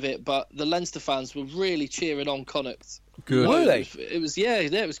the end of it, but the Leinster fans were really cheering on Connacht. Good. Were they? It was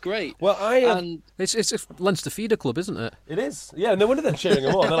it was great. Well, it's a Leinster feeder club, isn't it? It is. Yeah, no wonder they're cheering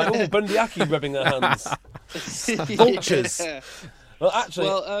them on. They're like, oh, Bundyaki rubbing their hands. Vultures. Yeah. Well,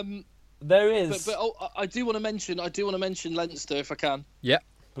 actually, there is. But I do want to mention Leinster if I can. Yeah,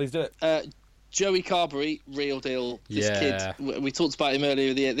 please do it. Joey Carberry, real deal. This kid, we talked about him earlier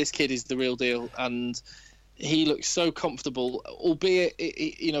in the year. This kid is the real deal, and he looks so comfortable. Albeit,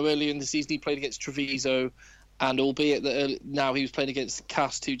 earlier in the season he played against Treviso, and albeit that now he was playing against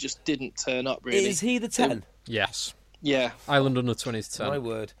Cast, who just didn't turn up. Really, is he the 10? Yes. Yeah. Ireland under 20s 10. My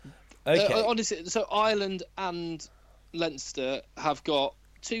word. Okay. Honestly, so Ireland and Leinster have got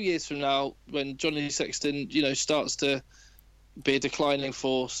 2 years from now, when Johnny Sexton, starts to be a declining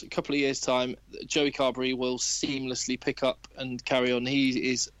force. A couple of years' time, Joey Carberry will seamlessly pick up and carry on.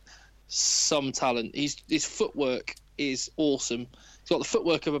 He is some talent. His footwork is awesome. He's got the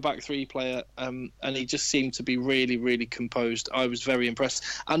footwork of a back three player, and he just seemed to be really, really composed. I was very impressed.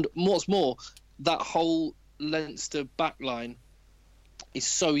 And what's more, that whole Leinster back line is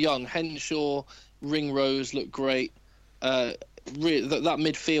so young. Henshaw, Ringrose look great. That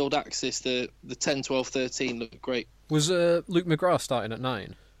midfield axis, the 10, 12, 13 looked great. Was Luke McGrath starting at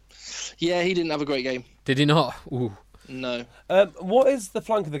 9? Yeah, he didn't have a great game. Did he not? Ooh. No. What is the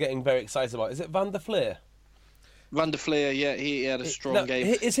flanker they're getting very excited about? Is it Van der Fleer? Van der Fleer, yeah, he had a strong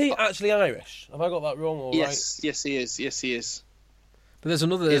game. Is he actually Irish? Have I got that wrong? Or yes, right? Yes, he is. Yes, he is. But there's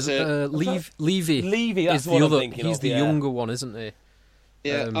another. Levy. Levy, that's the what other. I'm thinking He's of, the younger one, isn't he?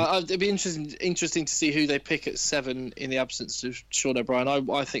 Yeah, it'd be interesting to see who they pick at 7 in the absence of Sean O'Brien.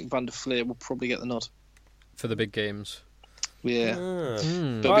 I think Van der Fleer will probably get the nod for the big games. Yeah,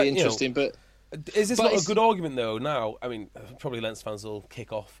 it'll be interesting. But is this not a good argument though? Now, I mean, probably Leinster fans will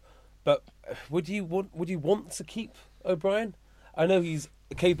kick off, but would you want to keep O'Brien? I know he's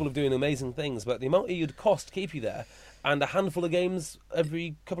capable of doing amazing things, but the amount it would cost to keep you there, and a handful of games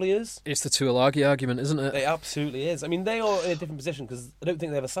every couple of years. It's the Tuilagi argument, isn't it? It absolutely is. I mean, they are in a different position because I don't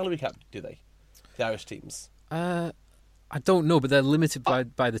think they have a salary cap, do they? The Irish teams. I don't know, but they're limited by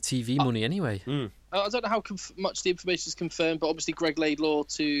the TV money anyway. I don't know how much the information is confirmed, but obviously Greg Laidlaw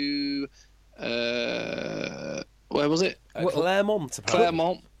to where was it? Claremont.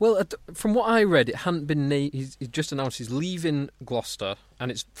 Claremont. Well, from what I read, it hadn't been named. He's just announced he's leaving Gloucester,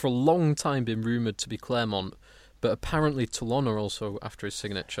 and it's for a long time been rumoured to be Claremont. But apparently Toulon are also after his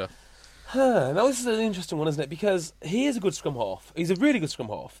signature. Now this is an interesting one, isn't it? Because he is a good scrum half. He's a really good scrum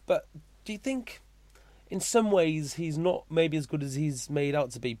half. But do you think, in some ways, he's not maybe as good as he's made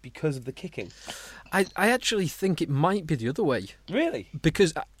out to be because of the kicking? I actually think it might be the other way. Really?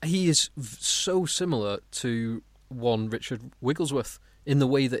 Because he is so similar to one Richard Wigglesworth in the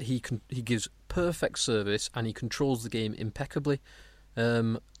way that he gives perfect service and he controls the game impeccably.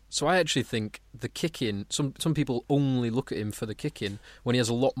 So I actually think the kicking, some people only look at him for the kicking when he has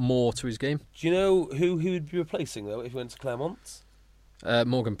a lot more to his game. Do you know who he would be replacing, though, if he went to Claremont?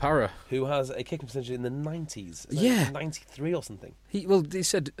 Morgan Parra. Who has a kicking percentage in the 90s. Yeah. 93 or something. They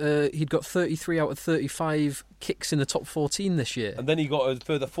said he'd got 33 out of 35 kicks in the top 14 this year. And then he got a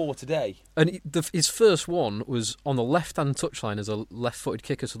further 4 today. And his first one was on the left-hand touchline as a left-footed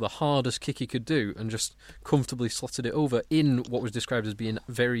kicker, so the hardest kick he could do, and just comfortably slotted it over in what was described as being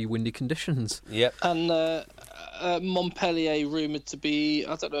very windy conditions. Yep. And Montpellier rumoured to be,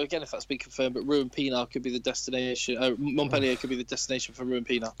 I don't know again if that's been confirmed, but Ruan Pienaar could be the destination. Montpellier could be the destination for Ruan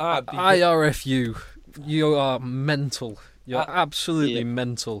Pienaar. IRFU, you are mental. You're absolutely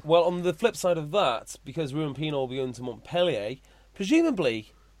mental. Well, on the flip side of that, because Ruan Pienaar will be going to Montpellier,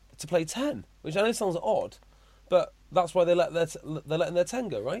 presumably to play 10, which I know sounds odd, but that's why they're letting their 10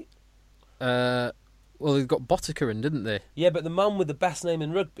 go, right? Well, they've got Botica in, didn't they? Yeah, but the man with the best name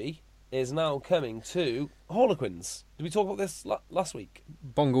in rugby is now coming to Harlequins. Did we talk about this last week?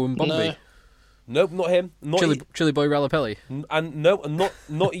 Bongo and Bombi. No. Nope, not him. Not Chili Boy Ralapelli. And not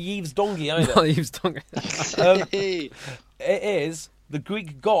Yves Dongi either. Not Yves Dongi. It is the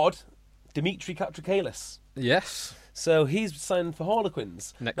Greek god Dimitri Katrikalis. Yes. So he's signed for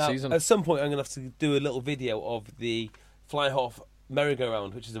Harlequins next season. At some point, I'm going to have to do a little video of the fly-half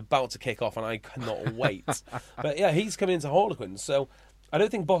merry-go-round, which is about to kick off, and I cannot wait. But yeah, he's coming into Harlequins, so I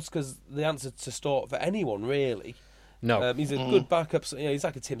don't think Boska's the answer to start for anyone, really. No. He's a good backup. So, he's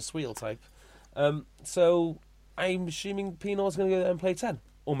like a Tim Sweel type. So I'm assuming Pienaar's going to go there and play 10.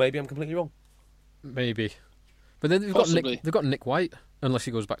 Or maybe I'm completely wrong. Maybe. But then they've got Nick White, unless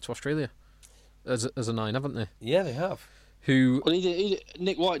he goes back to Australia as a 9, haven't they? Yeah, they have. Who? Well,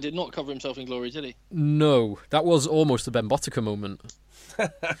 Nick White did not cover himself in glory, did he? No, that was almost the Ben Botica moment.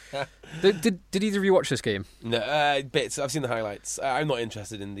 Did either of you watch this game? No, bits. I've seen the highlights. I'm not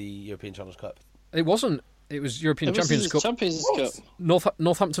interested in the European Challenge Cup. It wasn't. It was European Champions Cup. Champions Cup.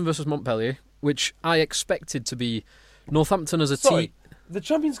 Northampton versus Montpellier, which I expected to be Northampton as a Sorry, team. the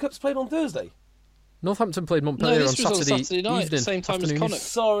Champions Cup's played on Thursday. Northampton played Montpellier this on was Saturday night, evening, same time as afternoon. Connacht.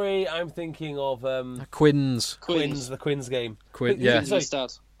 Sorry, I'm thinking of Quins. the Quins game. Yeah.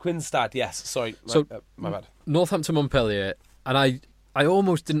 Quinstad, yes. Sorry, my bad. Northampton Montpellier, and I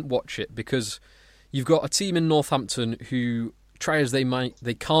almost didn't watch it because you've got a team in Northampton who try as they might,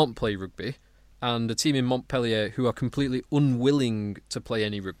 they can't play rugby, and a team in Montpellier who are completely unwilling to play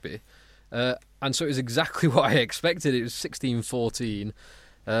any rugby. And so it was exactly what I expected. It was 16-14.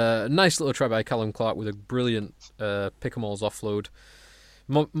 Nice little try by Callum Clark with a brilliant pick-em-alls offload.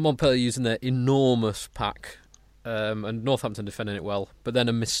 Montpellier using their enormous pack, and Northampton defending it well. But then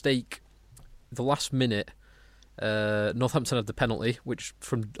a mistake, the last minute, Northampton had the penalty, which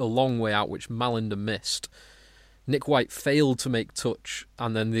from a long way out, which Malinder missed. Nick White failed to make touch,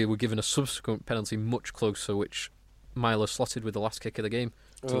 and then they were given a subsequent penalty much closer, which Myler slotted with the last kick of the game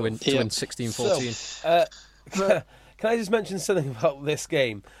to win 16-14. So, can I just mention something about this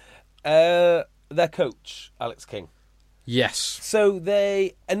game? Their coach, Alex King. Yes. So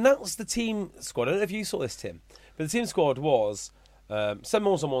they announced the team squad. I don't know if you saw this, Tim, but the team squad was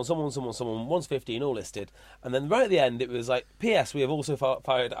someone, 115, all listed. And then right at the end, it was like, P.S. We have also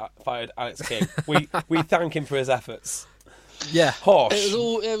fired Alex King. We thank him for his efforts. Yeah, Harsh.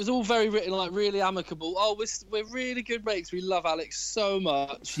 It was all very written, like really amicable. Oh, we're really good mates. We love Alex so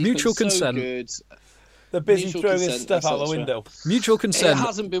much. Mutual consent. So good. They're busy Mutual throwing his consent, stuff out the etc. window. Mutual consent. It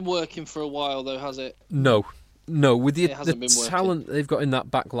hasn't been working for a while, though, has it? No, with the hasn't been working. talent they've got in that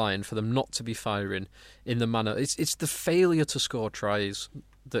back line for them not to be firing in the manner. It's the failure to score tries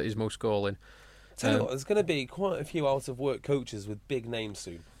that is most galling. Tell you what, there's going to be quite a few out of work coaches with big names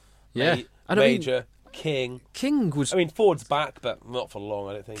soon. Yeah, Major, King was. I mean, Ford's back, but not for long,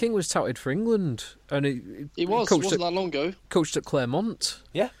 I don't think. King was touted for England, and He wasn't that long ago. Coached at Claremont.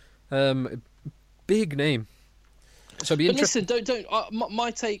 Yeah, big name. So it'd be interesting. Listen, don't.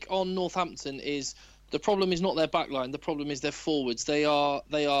 My take on Northampton is the problem is not their backline. The problem is their forwards. They are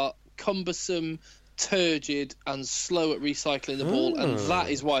cumbersome, turgid, and slow at recycling the ball, and that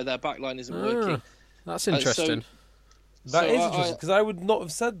is why their backline isn't working. That's interesting. That is interesting because I would not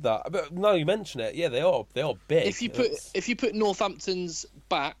have said that. But now you mention it, yeah, they are big. If you put Northampton's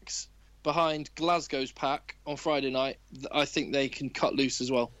backs behind Glasgow's pack on Friday night, I think they can cut loose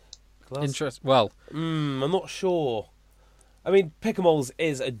as well. Interesting. Well, I'm not sure. I mean, Pick-em-alls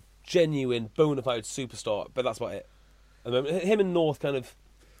is a genuine, bona fide superstar, but that's about it. At the moment, him and North kind of.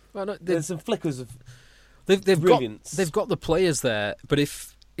 well, no, There's some flickers of they've brilliance. They've got the players there, but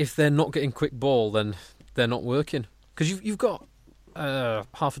if they're not getting quick ball, then they're not working. Because you've got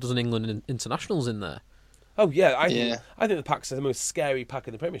half a dozen England internationals in there. Oh yeah, I think the pack's the most scary pack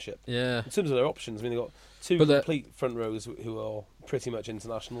in the Premiership. Yeah. In terms of their options, I mean, they've got two complete front rows who are pretty much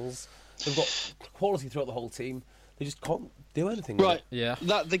internationals. They've got quality throughout the whole team. They just can't do anything. Right. With it.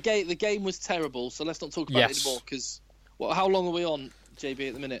 Yeah. The game was terrible, so let's not talk about it anymore. Because how long are we on, JB,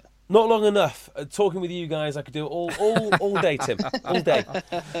 at the minute? Not long enough. Talking with you guys, I could do it all day, Tim. All day.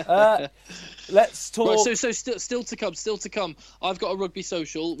 Let's talk. Right, so still to come. I've got a rugby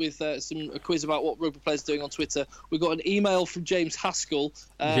social with a quiz about what rugby players are doing on Twitter. We've got an email from James Haskell.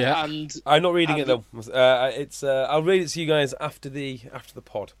 And I'm not reading it though. I'll read it to you guys after the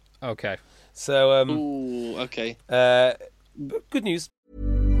pod. Okay. So. Ooh, okay. Good news.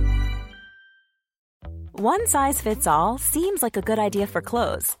 One size fits all seems like a good idea for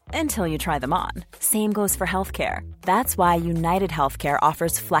clothes until you try them on. Same goes for healthcare. That's why United Healthcare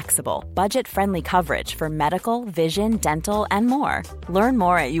offers flexible, budget-friendly coverage for medical, vision, dental, and more. Learn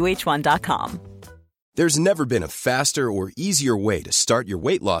more at uh1.com. There's never been a faster or easier way to start your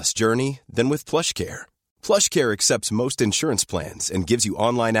weight loss journey than with PlushCare. PlushCare accepts most insurance plans and gives you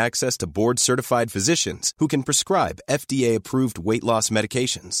online access to board-certified physicians who can prescribe FDA-approved weight loss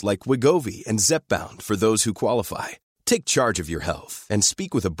medications like Wegovy and Zepbound for those who qualify. Take charge of your health and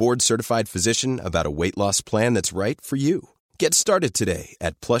speak with a board-certified physician about a weight loss plan that's right for you. Get started today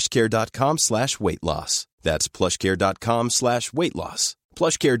at plushcare.com/weight loss. That's plushcare.com/weight loss.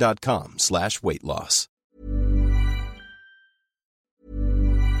 plushcare.com/weight loss.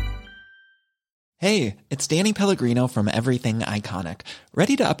 Hey, it's Danny Pellegrino from Everything Iconic.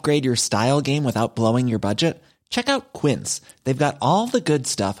 Ready to upgrade your style game without blowing your budget? Check out Quince. They've got all the good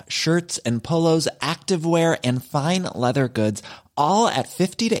stuff, shirts and polos, activewear, and fine leather goods, all at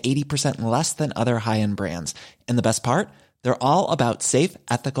 50 to 80% less than other high-end brands. And the best part? They're all about safe,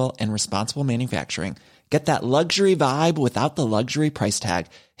 ethical, and responsible manufacturing. Get that luxury vibe without the luxury price tag.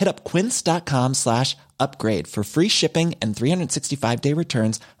 Hit up quince.com/upgrade for free shipping and 365-day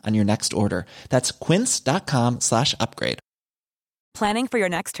returns on your next order. That's quince.com/upgrade. Planning for your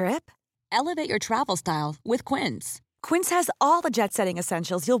next trip? Elevate your travel style with Quince. Quince has all the jet-setting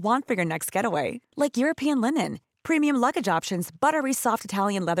essentials you'll want for your next getaway, like European linen, premium luggage options, buttery soft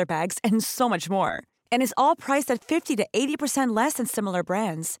Italian leather bags, and so much more. And is all priced at 50 to 80% less than similar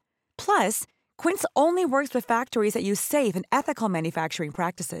brands. Plus, Quince only works with factories that use safe and ethical manufacturing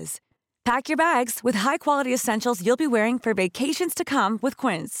practices. Pack your bags with high-quality essentials you'll be wearing for vacations to come with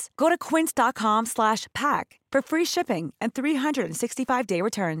Quince. Go to quince.com/pack for free shipping and 365-day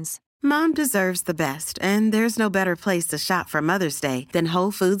returns. Mom deserves the best, and there's no better place to shop for Mother's Day than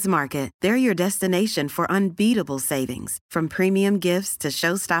Whole Foods Market. They're your destination for unbeatable savings, from premium gifts to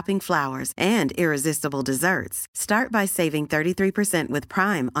show-stopping flowers and irresistible desserts. Start by saving 33% with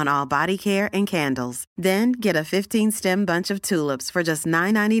Prime on all body care and candles. Then get a 15-stem bunch of tulips for just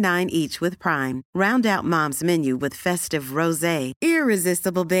 $9.99 each with Prime. Round out Mom's menu with festive rosé,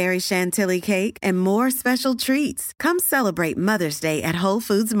 irresistible berry chantilly cake, and more special treats. Come celebrate Mother's Day at Whole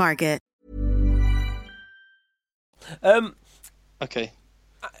Foods Market. Okay.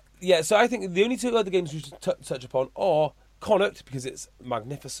 Yeah, so I think the only two other games we should touch upon are Connacht, because it's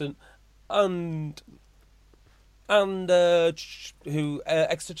magnificent, and Exeter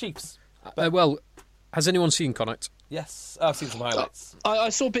Chiefs. Well, has anyone seen Connacht? Yes, I've seen some highlights. I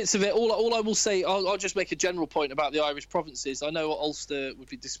saw bits of it. All I will say, I'll just make a general point about the Irish provinces. I know Ulster would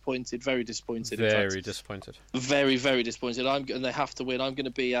be disappointed, very disappointed. Very disappointed. Very, very disappointed. And they have to win. I'm going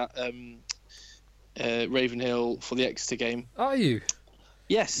to be at Ravenhill for the Exeter game. Are you?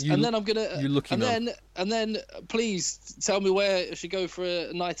 Yes, and then I'm gonna. You lucky man. And then please tell me where I should go for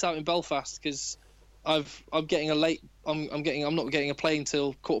a night out in Belfast, because I'm getting a late. I'm not getting a plane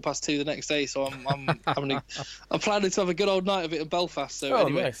till 2:15 the next day, so I'm planning to have a good old night of it in Belfast. So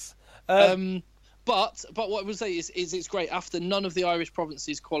anyway. Nice. But what I would say is it's great. After none of the Irish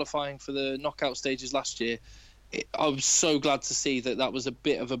provinces qualifying for the knockout stages last year, I was so glad to see that was a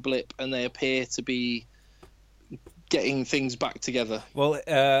bit of a blip, and they appear to be getting things back together. Well,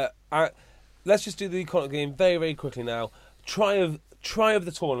 let's just do the Connacht game very, very quickly now. Try of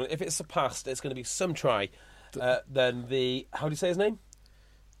the tournament. If it's surpassed, it's going to be some try. Then how do you say his name?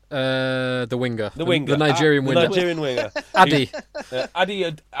 The winger. The winger. The Nigerian winger. The Nigerian winger. Adi.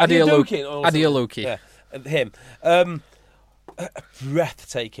 Adi Aloki. Yeah, him.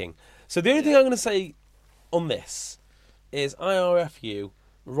 Breathtaking. So the only thing I'm going to say on this is IRFU,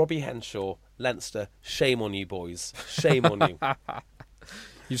 Robbie Henshaw, Leinster, shame on you, boys. Shame on you.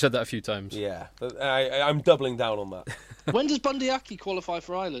 You've said that a few times. Yeah, I'm doubling down on that. When does Bundy Aki qualify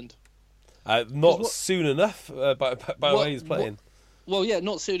for Ireland? Not soon enough, by the way he's playing. Well, yeah,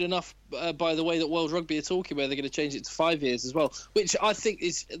 not soon enough by the way that World Rugby are talking, where they're going to change it to 5 years as well, which I think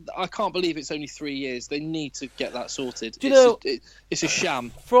is... I can't believe it's only 3 years. They need to get that sorted. It's a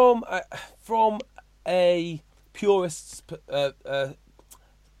sham. From a purist's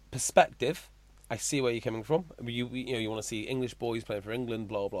perspective, I see where you're coming from. You want to see English boys playing for England,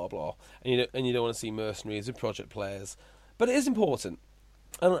 blah blah blah, and you don't want to see mercenaries and project players. But it is important,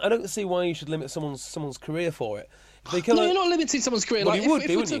 and I don't see why you should limit someone's career for it. No, you're not limiting someone's career. Well, you would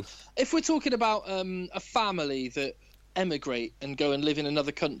be, wouldn't you? If we're talking about a family that emigrate and go and live in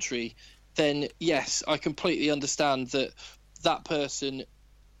another country, then yes, I completely understand that person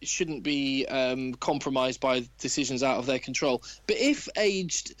shouldn't be compromised by decisions out of their control. But if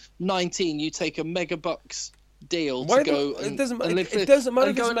aged 19 you take a megabucks deal to go and live, it doesn't matter if it's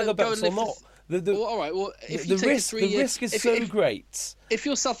megabucks or not. All right. Well, if the risk is so great. If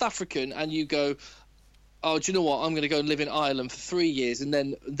you're South African and you go, oh, do you know what? I'm going to go and live in Ireland for 3 years, and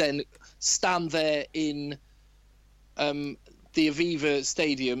then stand there in the Aviva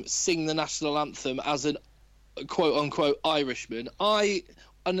Stadium, sing the national anthem as an quote unquote Irishman.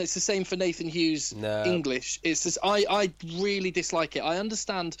 And it's the same for Nathan Hughes. No. English. It's just I really dislike it. I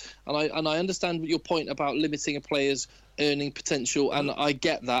understand, and I understand your point about limiting a player's earning potential, and I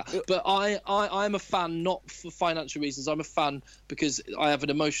get that. But I'm a fan not for financial reasons. I'm a fan because I have an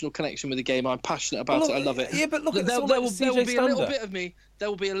emotional connection with the game. I'm passionate about it. I love it. Yeah, but look, there will be a little bit of me. There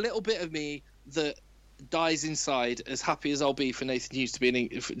will be a little bit of me that dies inside, as happy as I'll be for Nathan Hughes to be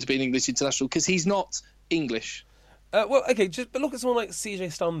an English international, because he's not English. Well, okay, but look at someone like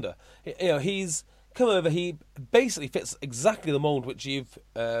CJ Stander. He's come over. He basically fits exactly the mould which you've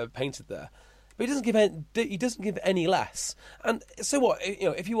painted there. But he doesn't give any less. And so what?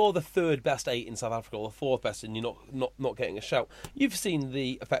 If you are the third best 8 in South Africa or the fourth best, and you're not getting a shout, you've seen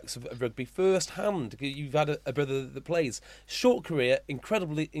the effects of rugby firsthand. You've had a brother that plays. Short career,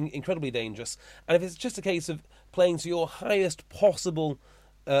 incredibly dangerous. And if it's just a case of playing to your highest possible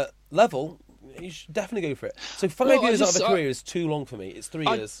level, you should definitely go for it. So 5 years out of a career is too long for me. It's 3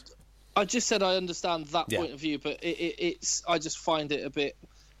 years. I just said I understand that point of view, but it's I just find it a bit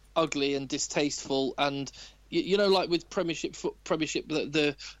ugly and distasteful. And like with Premiership,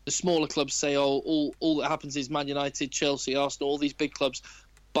 the smaller clubs say, all that happens is Man United, Chelsea, Arsenal, all these big clubs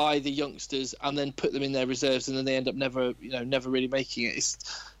buy the youngsters and then put them in their reserves, and then they end up never really making it.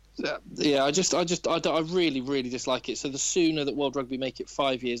 I really, really dislike it. So the sooner that World Rugby make it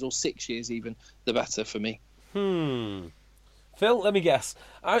 5 years or 6 years even, the better for me. Phil, let me guess.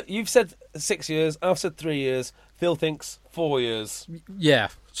 You've said 6 years. I've said 3 years. Phil thinks 4 years. Yeah,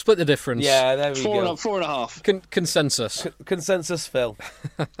 split the difference. Yeah, there we go. 4.5. Consensus. Consensus, Phil.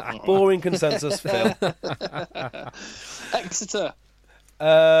 Boring consensus, Phil. Exeter.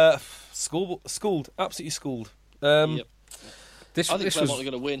 Schooled. Absolutely schooled. Yep. I think Claremont are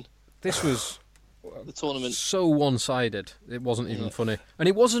going to win. This was the tournament so one-sided. It wasn't even funny, and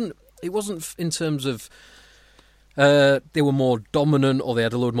it wasn't in terms of they were more dominant, or they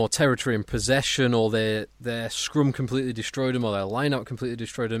had a load more territory in possession, or their scrum completely destroyed them, or their line-out completely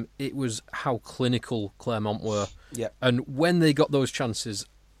destroyed them. It was how clinical Claremont were. Yeah. And when they got those chances,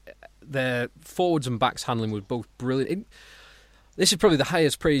 their forwards and backs handling was both brilliant. This is probably the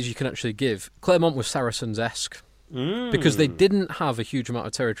highest praise you can actually give. Claremont was Saracens-esque. Because they didn't have a huge amount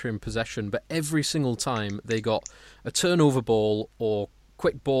of territory in possession, but every single time they got a turnover ball or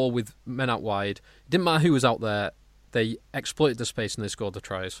quick ball with men out wide, it didn't matter who was out there, they exploited the space and they scored the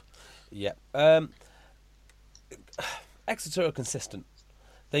tries. Yeah. Exeter are consistent.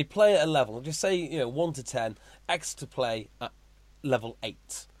 They play at a level, just say 1 to 10, Exeter play at level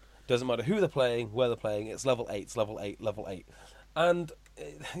 8. Doesn't matter who they're playing, where they're playing, it's level 8, it's level 8, level 8. And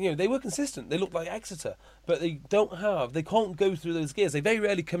they were consistent. They looked like Exeter, but they can't go through those gears. They very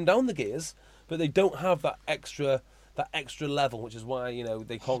rarely come down the gears, but they don't have that extra level, which is why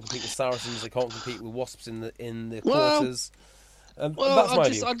they can't compete with Saracens. They can't compete with Wasps in the quarters. That's my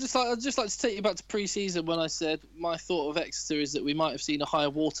view. I'd just like to take you back to pre-season when I said my thought of Exeter is that we might have seen a higher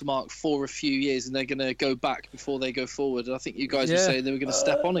watermark for a few years, and they're going to go back before they go forward. And I think you guys were saying they were going to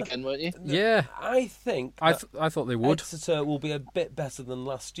step on again, weren't you? Yeah, I think I thought they would. Exeter will be a bit better than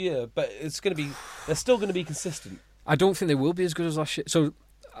last year, but they're still going to be consistent. I don't think they will be as good as last year. So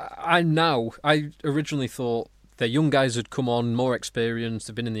I originally thought their young guys had come on, more experienced,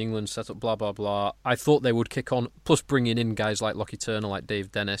 they've been in the England setup, blah, blah, blah. I thought they would kick on, plus bringing in guys like Lockie Turner, like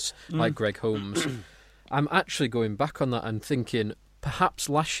Dave Dennis, like Greg Holmes. I'm actually going back on that and thinking perhaps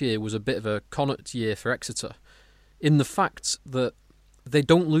last year was a bit of a Connacht year for Exeter, in the fact that they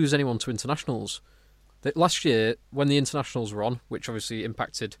don't lose anyone to internationals. Last year, when the internationals were on, which obviously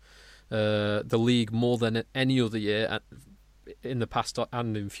impacted the league more than any other year in the past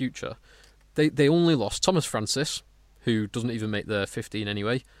and in future, They only lost Thomas Francis, who doesn't even make the 15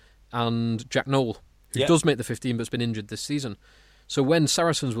 anyway, and Jack Noel, who does make the 15 but's been injured this season. So when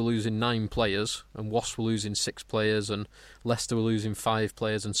Saracens were losing 9 players, and Wasps were losing 6 players, and Leicester were losing 5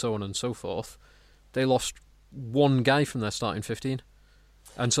 players, and so on and so forth, they lost one guy from their starting 15.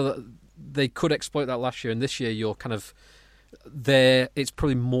 And so that they could exploit that last year, and this year you're kind of there. It's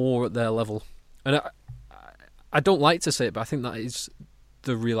probably more at their level. And I don't like to say it, but I think that is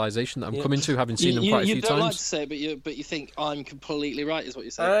the realisation that I'm coming to, having seen them quite a few times. You don't like to say it, but you think I'm completely right, is what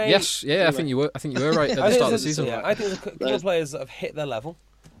you're saying. Yes, yeah, I think you were right at the start of the season. Yeah, I think there's a couple of players that have hit their level.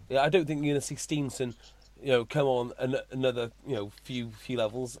 Yeah, I don't think you're going to see Steenson, come on another, few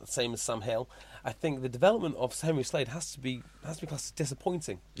levels, same as Sam Hill. I think the development of Henry Slade has to be classed as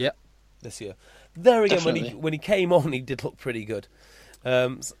disappointing. Yeah, this year. There again, when he came on, he did look pretty good.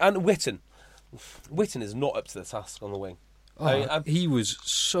 And Witten is not up to the task on the wing. He was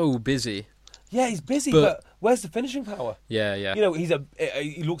so busy. Yeah, he's busy, but where's the finishing power? Yeah.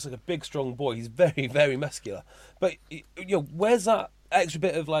 He looks like a big, strong boy. He's very, very muscular. But where's that extra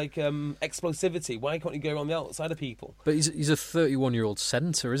bit of explosivity? Why can't he go on the outside of people? But he's a 31-year-old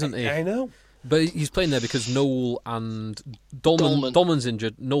centre, isn't he? I know. But he's playing there because Noel and Dolman's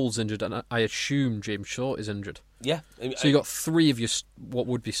injured, Noel's injured, and I assume James Short is injured. Yeah. So you got 3 of your what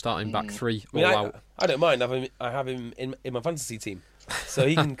would be starting back 3 all out. I don't mind. I have him in my fantasy team, so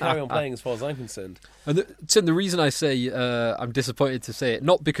he can carry on playing as far as I'm concerned. And Tim, the reason I say I'm disappointed to say it,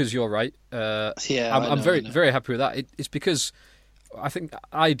 not because you're right. I'm very happy with that. It's because I think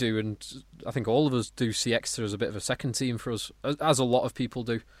I do, and I think all of us do see Exeter as a bit of a second team for us, as a lot of people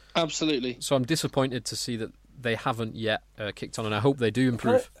do. Absolutely. So I'm disappointed to see that they haven't yet kicked on, and I hope they do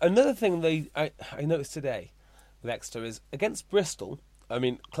improve. Another thing I noticed today with Exeter is against Bristol. I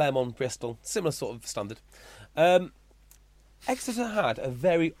mean, Claremont, Bristol, similar sort of standard. Exeter had a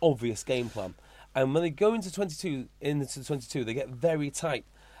very obvious game plan, and when they go into the 22, they get very tight,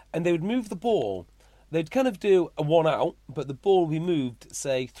 and they would move the ball. They'd kind of do a one out, but the ball would be moved,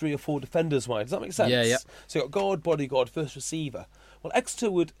 say, 3 or 4 defenders wide. Does that make sense? Yeah. So you got guard, bodyguard, first receiver. Well,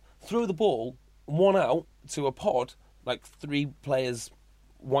 Exeter would throw the ball one out to a pod, like 3 players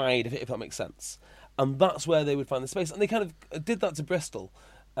wide, if that makes sense. And that's where they would find the space. And they kind of did that to Bristol,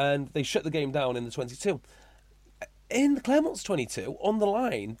 and they shut the game down in the 22. In Claremont's 22, on the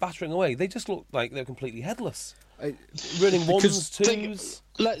line, battering away, they just looked like they're completely headless. Running ones, twos.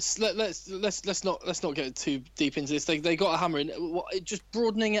 Let's not get too deep into this. They got a hammer in. Just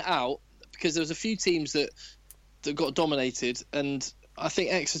broadening it out, because there was a few teams that got dominated, and I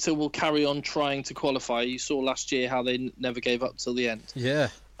think Exeter will carry on trying to qualify. You saw last year how they never gave up till the end. Yeah.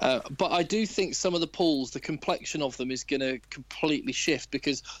 But I do think some of the pools, the complexion of them is going to completely shift,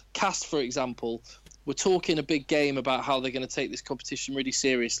 because Cast, for example, we're talking a big game about how they're going to take this competition really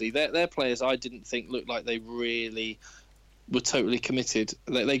seriously. Their players, I didn't think, looked like they really were totally committed.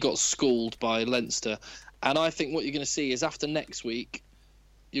 They got schooled by Leinster. And I think what you're going to see is after next week,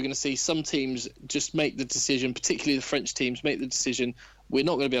 you're going to see some teams just make the decision, particularly the French teams, make the decision, we're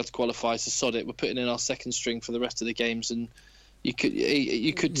not going to be able to qualify, so sod it. We're putting in our second string for the rest of the games. And you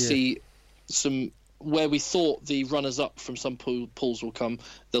could see some... Where we thought the runners-up from some pools will come,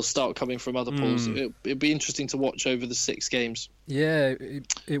 they'll start coming from other pools. It'll be interesting to watch over the 6 games. Yeah,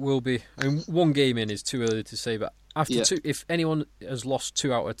 it will be. I mean, 1 game in is too early to say, but after 2, if anyone has lost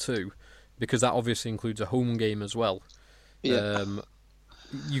 2 out of 2, because that obviously includes a home game as well,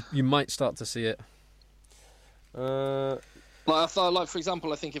 you might start to see it. Like for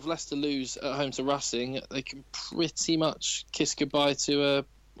example, I think if Leicester lose at home to Racing, they can pretty much kiss goodbye to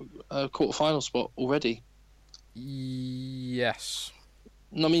a quarter-final spot already. Yes.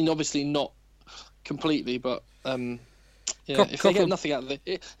 I mean, obviously not completely, but if they get nothing out of it,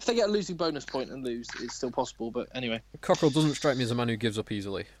 if they get a losing bonus point and lose, it's still possible. But anyway, Cockrell doesn't strike me as a man who gives up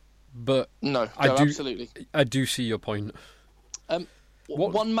easily, but absolutely, I do see your point.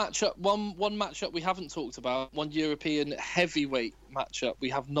 One matchup we haven't talked about, one European heavyweight matchup we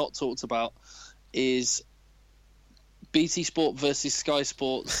have not talked about, is BT Sport versus Sky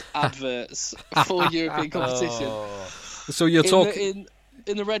Sports adverts for European competition. So you're talking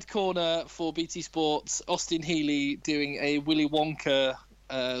in the red corner for BT Sports, Austin Healey doing a Willy Wonka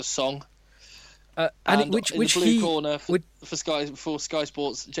song, and which in the blue corner for Sky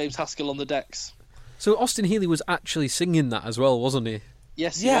Sports, James Haskell on the decks. So Austin Healey was actually singing that as well, wasn't he?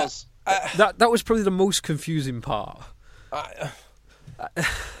 Yes, he was. That was probably the most confusing part.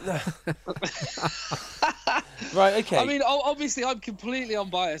 Right, okay. I mean, obviously, I'm completely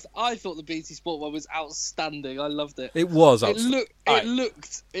unbiased. I thought the BT Sport one was outstanding. I loved it. It was. It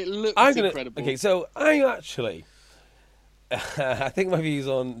looked incredible. Okay, so I actually, I think my views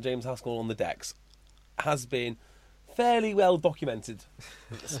on James Haskell on the decks has been fairly well documented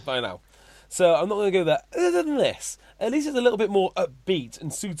by now. So I'm not going to go there. Other than this, at least it's a little bit more upbeat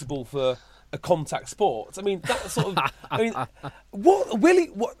and suitable for a contact sport. I mean, that sort of. I mean, what Willie?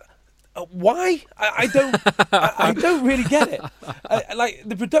 What? Why? I don't really get it. Like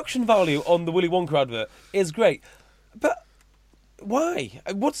the production value on the Willy Wonka advert is great, but why?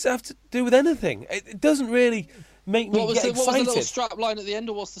 What does it have to do with anything? It doesn't really make me get excited. What was the little strap line at the end,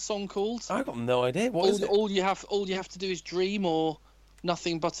 or what's the song called? I got no idea. What is it? All you have to do is dream, or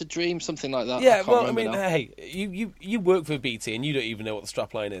nothing but a dream, something like that. Yeah, well, I mean, hey, you work for BT and you don't even know what the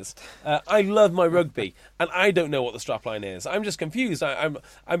strapline is. I love my rugby and I don't know what the strapline is. I'm just confused. I'm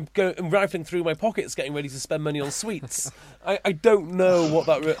rifling through my pockets, getting ready to spend money on sweets. I don't know what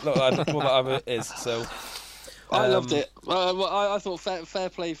that is. So I loved it. I thought fair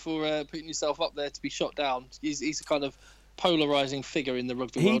play for putting yourself up there to be shot down. He's a kind of polarising figure in the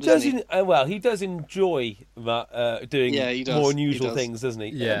rugby world. He does enjoy that doing more unusual things, doesn't he?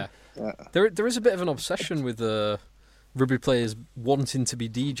 Yeah. There is a bit of an obsession with rugby players wanting to be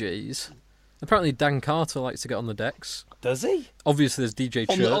DJs. Apparently Dan Carter likes to get on the decks. Does he? Obviously there's DJ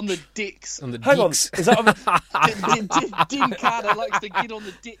Church. On the dicks. On the Hang deeks. on, is that Dean Carter likes to get on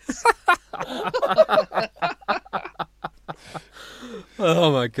the dicks.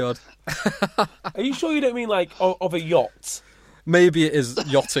 Oh my god. Are you sure you don't mean like of a yacht? Maybe it is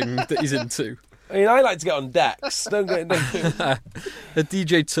yachting that he's into. I mean, I like to get on decks. Don't get. A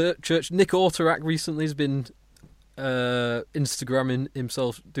DJ Church. Nick Autorak recently has been Instagramming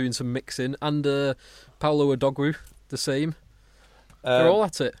himself doing some mixing, and Paolo Adogwu the same. They're all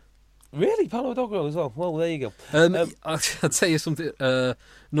at it. Really? Paolo Adogwu as well? Well, there you go. I'll tell you something.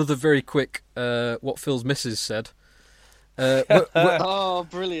 Another very quick what Phil's missus said. Oh,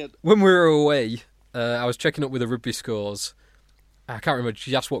 brilliant. When we were away, I was checking up with the rugby scores. I can't remember.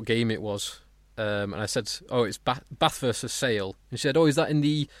 She asked what game it was. And I said, oh, it's Bath versus Sale. And she said, oh, is that in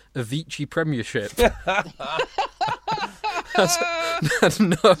the Avicii Premiership?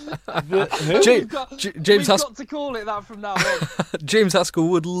 No. James We've got to call it that from now on. James Haskell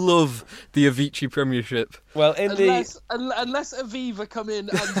would love the Avicii Premiership. Well, unless Aviva come in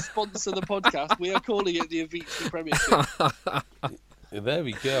and sponsor the podcast, we are calling it the Avicii Premiership. There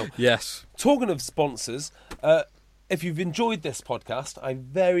we go. Yes. Talking of sponsors, if you've enjoyed this podcast, I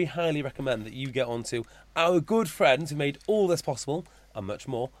very highly recommend that you get onto our good friends who made all this possible and much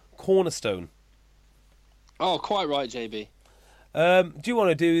more, Cornerstone. Oh, quite right, JB. Do you want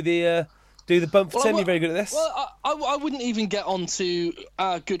to do the bump for 10? You're very good at this. Well, I wouldn't even get onto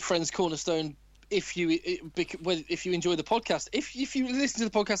our good friends Cornerstone if you enjoy the podcast. If you listen to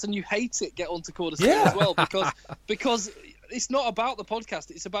the podcast and you hate it, get onto Cornerstone as well, because it's not about the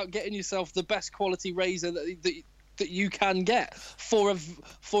podcast. It's about getting yourself the best quality razor that you can get for a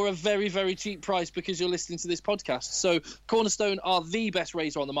very, very cheap price because you're listening to this podcast. So Cornerstone are the best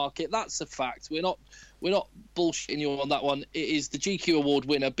razor on the market. That's a fact. We're not bullshitting you on that one. It is the GQ award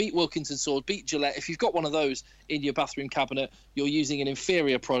winner. Beat Wilkinson Sword, beat Gillette. If you've got one of those in your bathroom cabinet, you're using an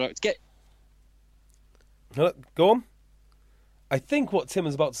inferior product. Go on. I think what Tim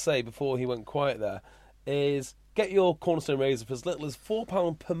was about to say before he went quiet there is get your Cornerstone razor for as little as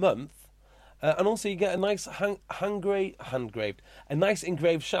 £4 per month. And also you get a nice a nice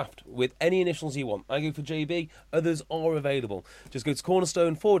engraved shaft with any initials you want. I go for JB, others are available. Just go to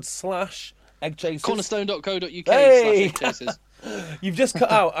cornerstone/eggchasers. Cornerstone.co.uk Hey! /eggchasers. You've just cut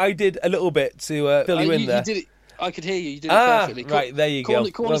out. I did a little bit to fill you in there. You did it. I could hear you. You did it perfectly. Right, there you go.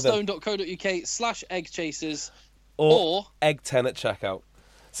 Cornerstone.co.uk/eggchasers or Egg10 at checkout.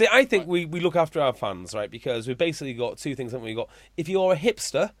 See, I think we look after our fans, right? Because we've basically got two things, haven't we? We've got, if you're a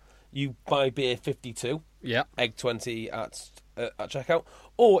hipster, you buy beer 52, egg 20 at checkout.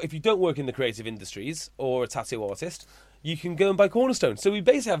 Or if you don't work in the creative industries or a tattoo artist, you can go and buy Cornerstone. So we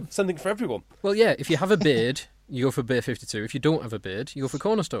basically have something for everyone. Well, yeah, if you have a beard, you go for beer 52. If you don't have a beard, you go for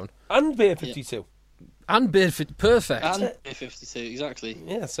Cornerstone. And beer 52. Yeah. And beer 52, perfect. And beer 52, exactly.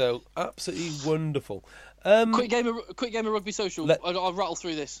 Yeah, so absolutely wonderful. Quick game of Rugby Social. I'll rattle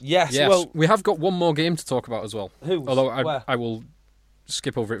through this. Yes, well, we have got one more game to talk about as well. Who? Although I will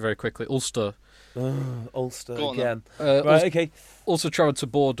skip over it very quickly. Ulster. Ulster again. Okay. Ulster travelled to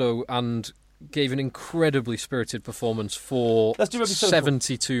Bordeaux and gave an incredibly spirited performance for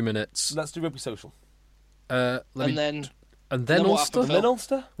 72 minutes. Let's do Rugby Social. And then Ulster? And then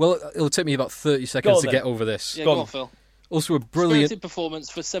Ulster? Well, it'll take me about 30 seconds to get over this. Yeah, go on, Phil. Ulster were brilliant. Spirited performance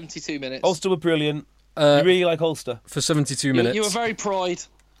for 72 minutes. Ulster were brilliant. You really like Ulster? For 72 minutes. You were very proud.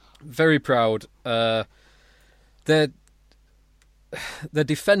 Very proud. Their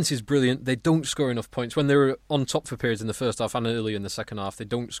defence is brilliant. They don't score enough points. When they were on top for periods in the first half and early in the second half, they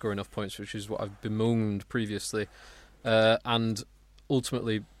don't score enough points, which is what I've bemoaned previously. And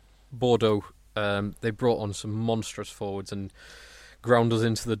ultimately, Bordeaux, they brought on some monstrous forwards and ground us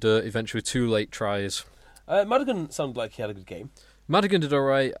into the dirt, eventually with 2 late tries. Madigan sounded like he had a good game. Madigan did all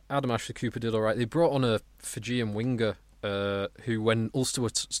right. Adam Ashley-Cooper did all right. They brought on a Fijian winger who, when Ulster were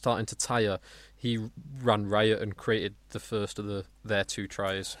starting to tire, he ran riot and created the first of their 2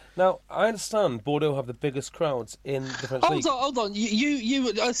 tries. Now, I understand Bordeaux have the biggest crowds in the French league. Hold on.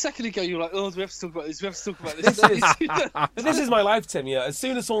 You a second ago you were like, oh, we have to talk about this. This is my life, Tim. Yeah. As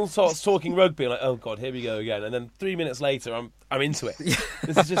soon as someone starts talking rugby, I'm like, oh god, here we go again. And then 3 minutes later, I'm into it.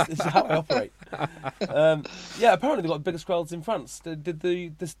 This is how I operate. Apparently they've got the biggest crowds in France. Did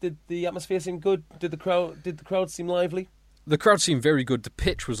the atmosphere seem good? Did the crowd seem lively? The crowd seemed very good. The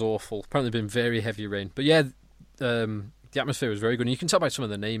pitch was awful. Apparently been very heavy rain. But yeah, the atmosphere was very good. And you can tell by some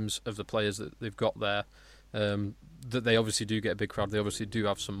of the names of the players that they've got there that they obviously do get a big crowd. They obviously do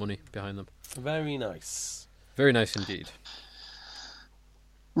have some money behind them. Very nice. Very nice indeed.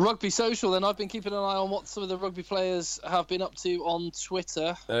 Rugby Social, then. I've been keeping an eye on what some of the rugby players have been up to on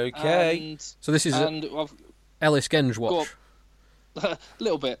Twitter. Okay. So this is Ellis Genge watch. A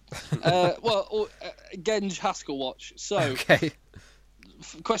little bit. Genge Haskell watch. So, okay.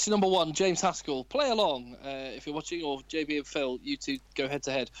 Question number 1, James Haskell. Play along if you're watching, or JB and Phil, you two go head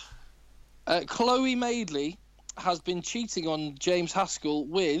to head. Chloe Madeley has been cheating on James Haskell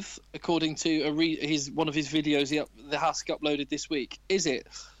with, according to one of his videos the Hask uploaded this week. Is it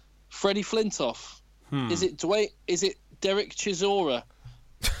Freddie Flintoff, Is it Dwayne? Is it Derek Chisora?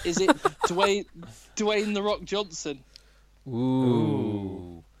 Is it Dwayne The Rock Johnson?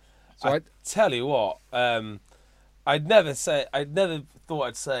 Ooh. So I tell you what, I'd never thought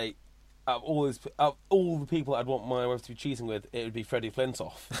I'd say out of all the people I'd want my wife to be cheating with, it would be Freddie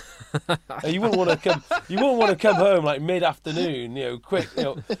Flintoff. You wouldn't want to come home like mid-afternoon, quick,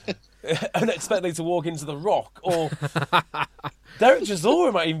 unexpectedly to walk into The Rock, or Derek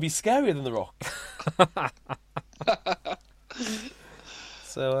Chisora might even be scarier than The Rock.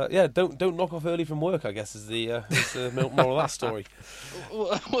 So don't knock off early from work, I guess, is the moral of that story.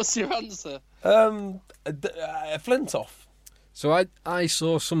 What's your answer? Flintoff. So I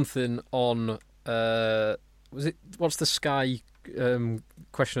saw something on what's the Sky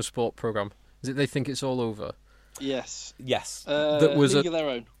Question of Sport programme? Is it They Think It's All Over? Yes. That was League of Their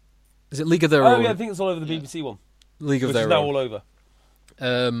Own. Is it League of Their Own? Oh yeah, I think it's all over the BBC one. League of which Their is now Own. all over.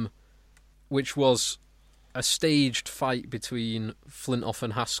 Which was a staged fight between Flintoff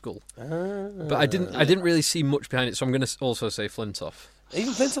and Haskell. But I didn't really see much behind it, so I'm going to also say Flintoff.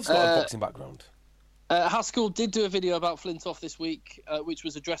 Even Flintoff's got a boxing background. Haskell did do a video about Flintoff this week, which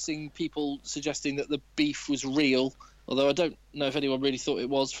was addressing people suggesting that the beef was real, although I don't know if anyone really thought it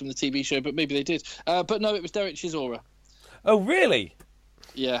was from the TV show, but maybe they did. But no, it was Derek Chisora. Oh, really?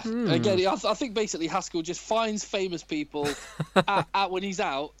 Yeah. Again, I think basically Haskell just finds famous people at when he's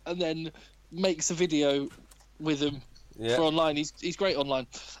out and then makes a video with them for online. He's great online.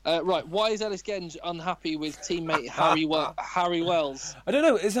 Right, why is Ellis Genge unhappy with teammate Harry Wells? I don't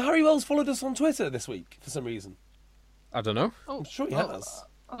know. Has Harry Wells followed us on Twitter this week for some reason? I don't know. I'm sure he has.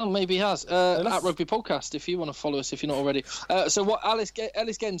 Oh, maybe he has. At Rugby Podcast, if you want to follow us, if you're not already. So what Ellis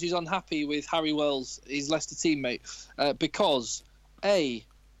Genge is unhappy with Harry Wells, his Leicester teammate, because A,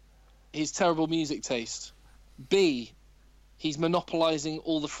 his terrible music taste, B, he's monopolising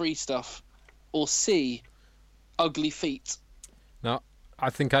all the free stuff, or C, ugly feet. Now, I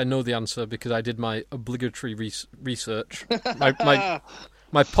think I know the answer because I did my obligatory research.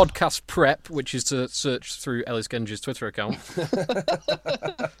 My podcast prep, which is to search through Ellis Genge's Twitter account.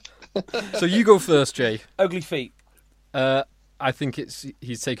 So you go first, Jay. Ugly feet. I think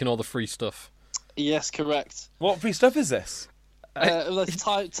he's taken all the free stuff. Yes, correct. What free stuff is this?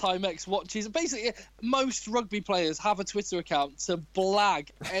 Timex watches. Basically, most rugby players have a Twitter account to blag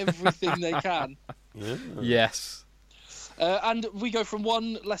everything they can. Yeah. Yes. And we go from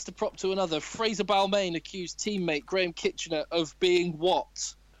one Leicester prop to another. Fraser Balmain accused teammate Graham Kitchener of being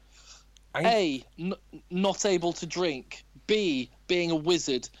what? A, not able to drink. B, being a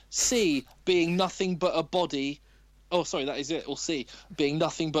wizard. C, being nothing but a body. Oh, sorry, that is it. Or C, being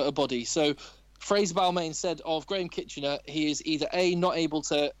nothing but a body. So Fraser Balmain said of Graham Kitchener, he is either A, not able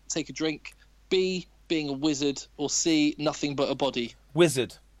to take a drink, B, being a wizard, or C, nothing but a body.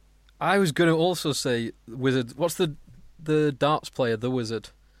 Wizard. I was going to also say wizard. What's the darts player, the wizard?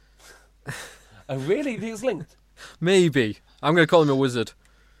 Oh, really? You think it's linked? Maybe. I'm going to call him a wizard.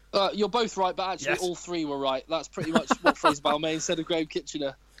 You're both right, but actually all three were right. That's pretty much what Fraser Balmain said of Graham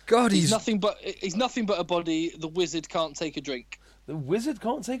Kitchener. God, he's nothing but a body. The wizard can't take a drink. The wizard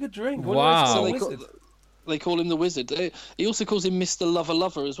can't take a drink. Wow. They call him the wizard. He also calls him Mr.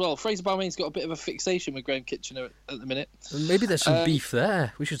 Lover as well. Fraser Balmain's got a bit of a fixation with Graham Kitchener at the minute. Maybe there's some beef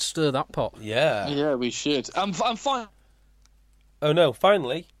there. We should stir that pot. Yeah, we should. I'm fine. Oh no!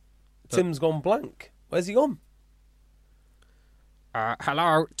 Finally, Tim's gone blank. Where's he gone?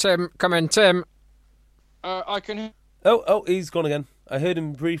 Hello, Tim. Come in, Tim. I can. Oh, he's gone again. I heard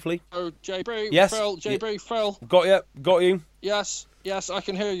him briefly. Oh, Jay Bree. Yes. Jay Bree. Got you. Yes, I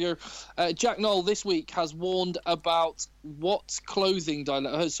can hear you. Jack Knoll this week has warned about what clothing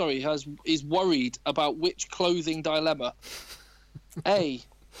dilemma. Is worried about which clothing dilemma. A,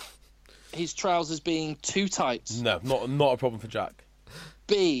 his trousers being too tight. No, not a problem for Jack.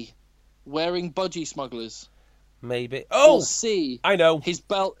 B, wearing budgie smugglers. Maybe. Oh, or C, I know his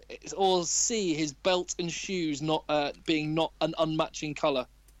belt. Or C, his belt and shoes being not an unmatching colour.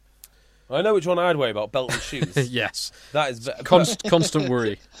 I know which one I'd worry about, belt and shoes. Yes. That is constant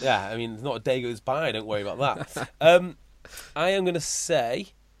worry. Yeah, I mean, not a day goes by I don't worry about that. I am going to say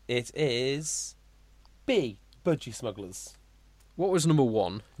it is B, budgie smugglers. What was number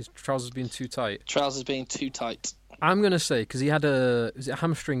one? His trousers being too tight. Trousers being too tight. I'm going to say, because he had a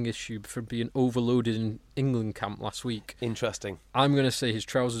hamstring issue for being overloaded in England camp last week. Interesting. I'm going to say his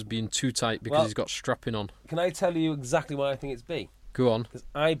trousers being too tight because he's got strapping on. Can I tell you exactly why I think it's B? Go on. Because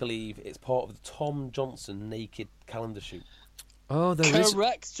I believe it's part of the Tom Johnson naked calendar shoot. Oh, there is.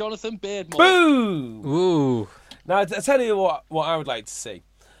 Correct, Jonathan Beardmore. Boom! Ooh. Now, I tell you what I would like to see.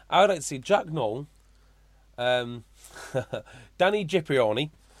 I would like to see Jack Knoll, Danny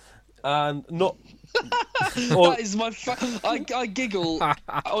Cipriani, and not. That is my. I giggle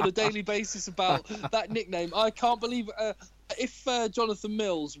on a daily basis about that nickname. I can't believe if Jonathan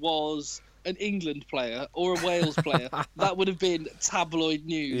Mills was an England player or a Wales player, that would have been tabloid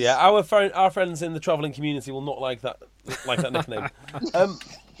news. Yeah, our friends in the travelling community will not like that nickname.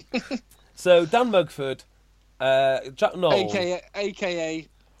 So Dan Mugford, Jack Knoll, aka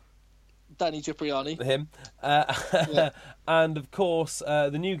Danny Cipriani, him, and of course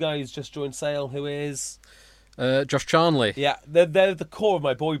the new guy who's just joined Sale, who is Josh Charnley. Yeah, they're the core of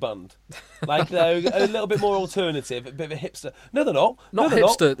my boy band. Like they're a little bit more alternative, a bit of a hipster. No, they're not. Not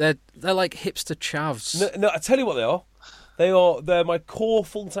hipster. Not. They're like hipster chavs. No, I tell you what they are. They're my core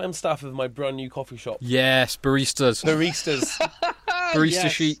full-time staff of my brand new coffee shop. Yes, baristas. Barista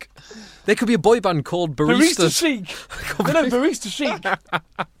Yes. Chic. They could be a boy band called Baristas. Barista Chic. No, Barista Chic.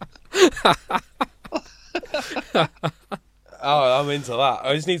 Oh, I'm into that.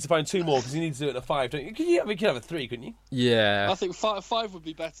 I just need to find 2 more because you need to do it in a 5, don't you? We could have a 3, couldn't you? Yeah. I think five would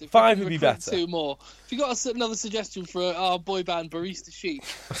be better. 5 would be better. 2 more. If you got another suggestion for our boy band Barista Chic,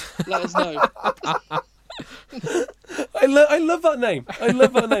 let us know. I love that name. I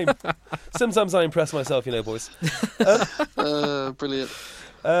love that name. Sometimes I impress myself, boys. Brilliant.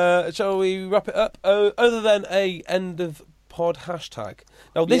 Shall we wrap it up? Other than a end of pod hashtag.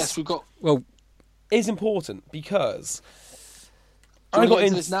 Now this we've got. Well, is important because I got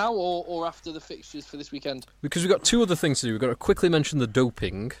into this now or after the fixtures for this weekend? Because we've got 2 other things to do. We've got to quickly mention the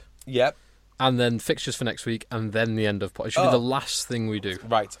doping. Yep. And then fixtures for next week, and then the end of pod. It should be the last thing we do.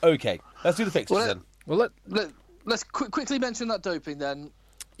 Right. Okay. Let's do the fixtures then. Well, let's quickly mention that doping then.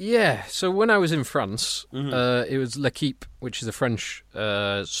 Yeah, so when I was in France, it was L'Equipe, which is a French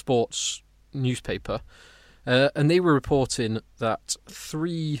sports newspaper, and they were reporting that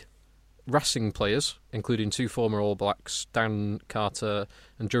 3 Racing players, including 2 former All Blacks, Dan Carter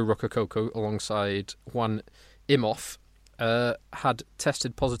and Joe Rocococo, alongside Juan Imhoff, had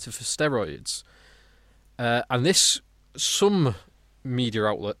tested positive for steroids. And some media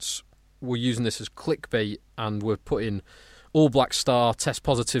outlets were using this as clickbait and were putting All Black star test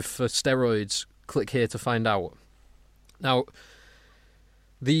positive for steroids, click here to find out. Now,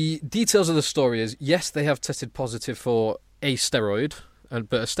 the details of the story is, yes, they have tested positive for a steroid,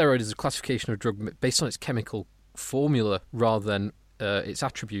 but a steroid is a classification of a drug based on its chemical formula rather than its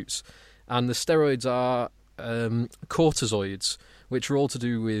attributes. And the steroids are cortisoids, which are all to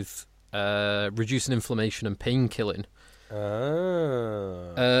do with reducing inflammation and pain killing.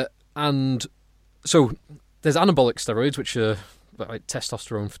 And so there's anabolic steroids, which are like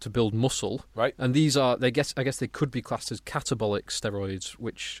testosterone to build muscle, right? And these are, I guess they could be classed as catabolic steroids,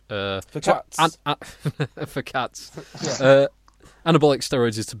 which for cats. For cats. Yeah. Anabolic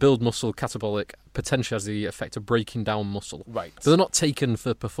steroids is to build muscle. Catabolic potentially has the effect of breaking down muscle. Right. But they're not taken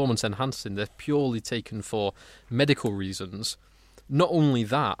for performance enhancing. They're purely taken for medical reasons. Not only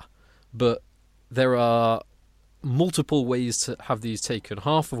that, but there are multiple ways to have these taken,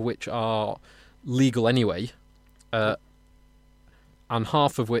 half of which are legal anyway, and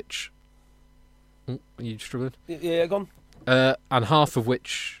half of which... are you struggling? Yeah, go on. And half of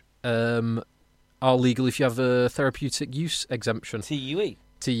which are legal if you have a therapeutic use exemption. TUE.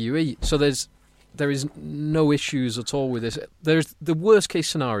 So there is no issues at all with this. There's the worst case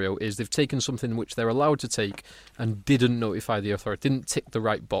scenario is they've taken something which they're allowed to take and didn't notify the authority, didn't tick the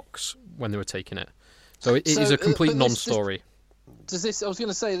right box when they were taking it. So it is a complete non-story. Does this? I was going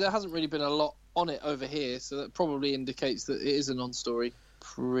to say there hasn't really been a lot on it over here, so that probably indicates that it is a non-story,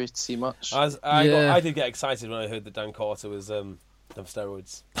 pretty much. I did get excited when I heard that Dan Carter was on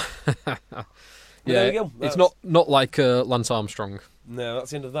steroids. Yeah, there you go. It's not like Lance Armstrong. No,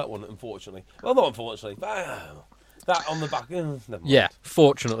 that's the end of that one, unfortunately. Well, not unfortunately. That on the back. Never mind. Yeah,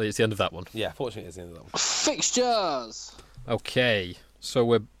 fortunately, it's the end of that one. Yeah, fortunately, it's the end of that one. Fixtures. Okay, so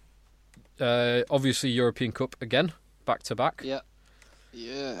we're obviously European Cup again, back to back.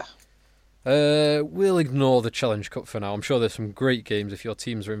 Yeah. We'll ignore the Challenge Cup for now. I'm sure there's some great games if your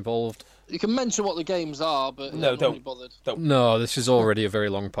teams are involved. You can mention what the games are, but no, I'm not really bothered. Don't. No, this is already a very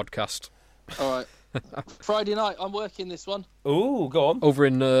long podcast. All right. Friday night, I'm working this one. Ooh, go on. Over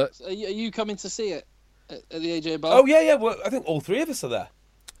in... Are you coming to see it at the AJ Bar? Oh, yeah. Well, I think all 3 of us are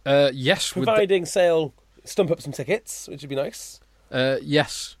there. Yes. Providing Sale stump up some tickets, which would be nice.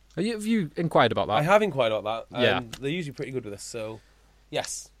 Yes. Have you inquired about that? I have inquired about that. Yeah. They're usually pretty good with us, so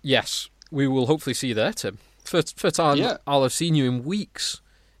yes. Yes. We will hopefully see you there, Tim. First time I'll have seen you in weeks.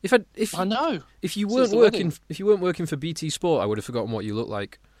 I know. If you weren't working for BT Sport, I would have forgotten what you look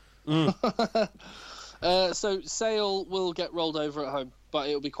like. So Sale will get rolled over at home, but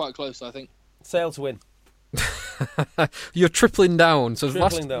it'll be quite close, I think. Sale to win. You're tripling down. So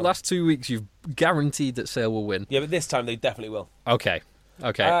Tripling down. last 2 weeks, you've guaranteed that Sale will win. Yeah, but this time they definitely will. Okay.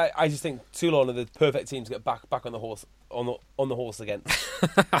 I just think Toulon are the perfect team to get back on the horse on the horse against.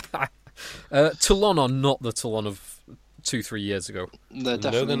 Toulon are not the Toulon of 2-3 years ago. They're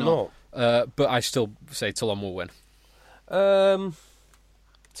definitely no, not. But I still say Toulon will win. Toulon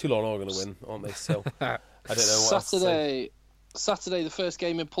are going to win, aren't they? So I don't know what else to say. Saturday, the first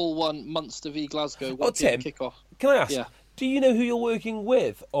game in Pool 1, Munster v Glasgow. Tim, kickoff. Can I ask? Yeah. Do you know who you're working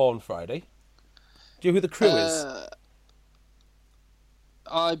with on Friday? Do you know who the crew is?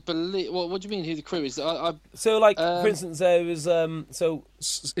 I believe. Well, what do you mean? Who the crew is? For instance, there was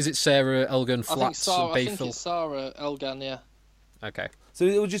Is it Sarah, Elgin, Flats, and I think Bayfield? it's Sarah Elgan. Yeah. Okay. So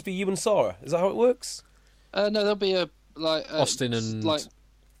it will just be you and Sarah. Is that how it works? No, there'll be Austin and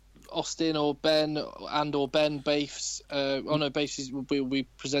Austin or Ben or Ben Baifs. Baifs will be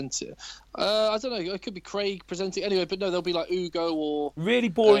presenting. I don't know. It could be Craig presenting anyway. But no, there'll be like Ugo or really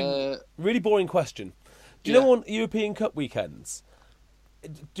boring question. Do you know on European Cup weekends?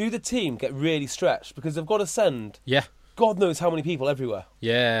 Do the team get really stretched because they've got to send God knows how many people everywhere?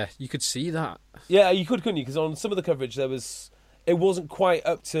 Yeah, you could see that. Yeah, you could, couldn't you? Because on some of the coverage it wasn't quite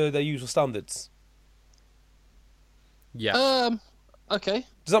up to their usual standards. Yeah. Okay.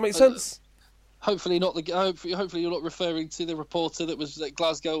 Does that make sense? Hopefully not. Hopefully you're not referring to the reporter that was at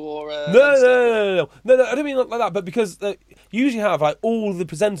Glasgow or. No. I don't mean like that. But because you usually have like all the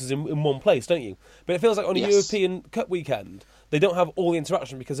presenters in one place, don't you? But it feels like on a European Cup weekend they don't have all the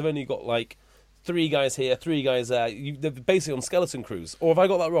interaction because they've only got like 3 guys here, 3 guys there. They're basically on skeleton crews. Or have I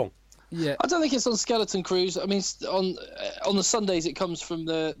got that wrong? Yeah. I don't think it's on skeleton crews. I mean, on the Sundays it comes from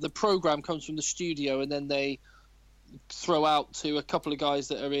the program comes from the studio, and then they throw out to a couple of guys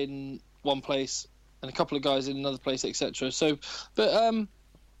that are in one place and a couple of guys in another place, etc. So, but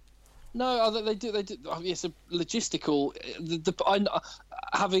no, they do. It's a logistical.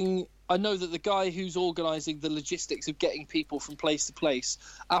 I know that the guy who's organising the logistics of getting people from place to place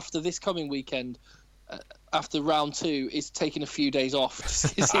after this coming weekend, after round 2, is taking a few days off.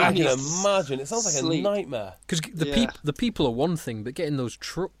 I can imagine. It sounds like a nightmare. Because the people are one thing, but getting those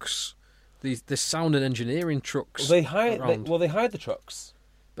trucks, the sound and engineering trucks. They hired the trucks.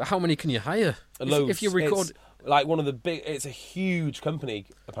 But how many can you hire? If you record, it's like one of the big. It's a huge company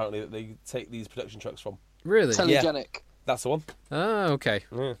apparently that they take these production trucks from. Really? Telegenic. That's the one. Ah, okay.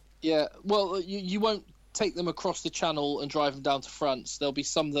 Yeah. Well, you won't take them across the channel and drive them down to France. There'll be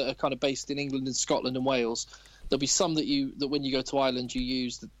some that are kind of based in England and Scotland and Wales. There'll be some that when you go to Ireland you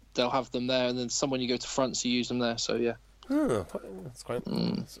use. They'll have them there, and then some when you go to France you use them there. So yeah. That's quite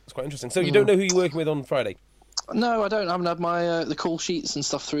interesting. So you don't know who you're working with on Friday? No, I don't. I haven't had my the call sheets and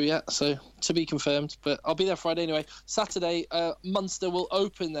stuff through yet, so to be confirmed. But I'll be there Friday anyway. Saturday, Munster will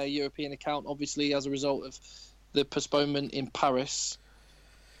open their European account, obviously as a result of the postponement in Paris.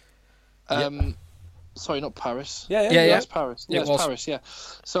 Sorry, not Paris. Yeah. It's Paris. Yeah, It was. Paris. Yeah.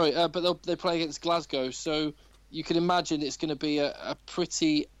 Sorry, but they play against Glasgow, so you can imagine it's going to be a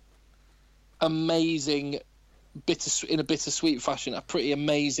pretty amazing, in a bittersweet fashion, a pretty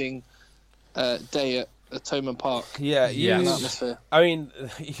amazing day at Thomond Park. Yeah. Atmosphere. I mean,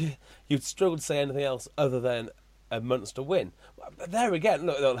 you'd struggle to say anything else other than a Munster win. But there again,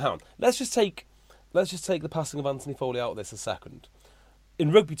 look, hang on. Let's just take the passing of Anthony Foley out of this a second.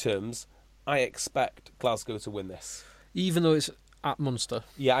 In rugby terms, I expect Glasgow to win this. Even though it's at Munster.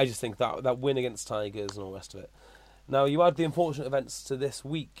 Yeah, I just think that win against Tigers and all the rest of it. Now, you add the unfortunate events to this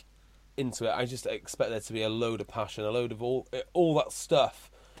week into it, I just expect there to be a load of passion, a load of all that stuff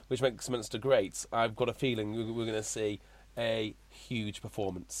which makes Munster great. I've got a feeling we're going to see a huge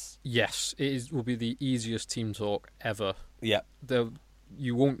performance. Yes, will be the easiest team talk ever. Yeah.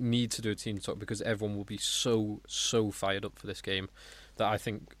 You won't need to do a team talk because everyone will be so fired up for this game that I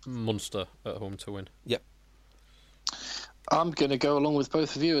think Munster at home to win. Yep. I'm going to go along with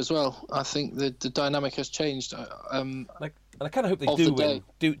both of you as well. I think the dynamic has changed. And I kind of hope they do win.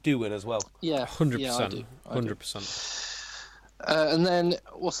 Do win as well. Yeah, 100%. Yeah, I do. 100%. And then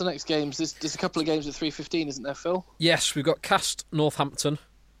what's the next games? There's a couple of games at 3:15, isn't there, Phil? Yes, we've got Cast Northampton,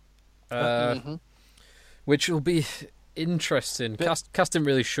 which will be interesting. Cast didn't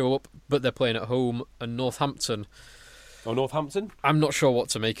really show up, but they're playing at home, and Northampton. Oh, Northampton? I'm not sure what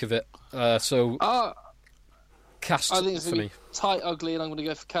to make of it. Cast I think it's for going to me. be tight, ugly, and I'm going to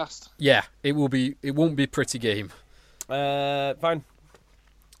go for Cast. Yeah, it will be. It won't be a pretty game. Fine.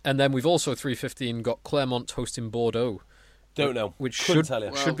 And then we've also 3:15 got Clermont hosting Bordeaux. Don't know. Which Couldn't tell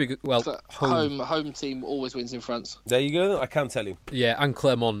you. should be good. Well, home team always wins in France. There you go. I can't tell you. Yeah, and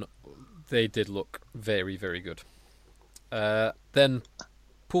Clermont, they did look very, very good. Then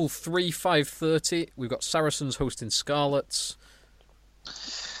Pool 3, 5:30. We've got Saracens hosting Scarlets.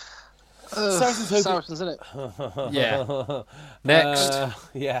 Saracens, isn't it? Yeah. Next.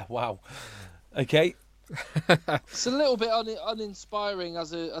 Yeah, wow. Okay. It's a little bit uninspiring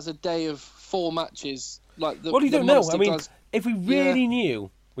as a day of 4 matches. Like Well, you don't know. I mean, does. if we really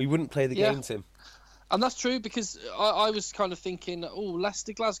knew, we wouldn't play the game, Tim. And that's true, because I was kind of thinking,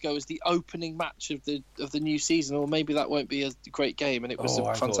 Leicester Glasgow is the opening match of the new season, or maybe that won't be a great game, and it was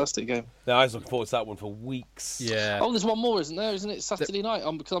a fantastic game. No, I was looking forward to that one for weeks. Yeah. Oh, there's one more, isn't there? Isn't it Saturday night?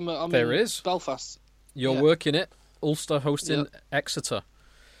 Because I'm there in is. Belfast. You're working it. Ulster hosting Exeter.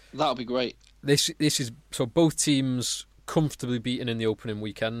 That'll be great. This is so both teams comfortably beaten in the opening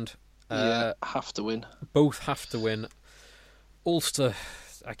weekend. Have to win. Both have to win. Ulster,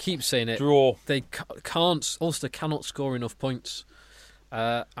 I keep saying it. Draw. They can't. Ulster cannot score enough points,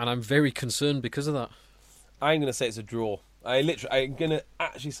 and I'm very concerned because of that. I'm going to say it's a draw. I'm going to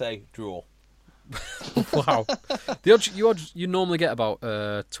actually say draw. Wow. The odds you normally get about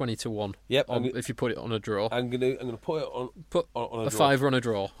 20-1. Yep. If you put it on a draw. I'm going to put it on a draw. $5 on a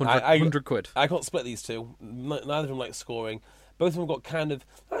draw. 100 quid. I can't split these two. Neither of them like scoring. Both of them got kind of...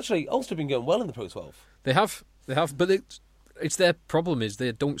 Actually, Ulster have been going well in the Pro 12. They have. But it's their problem is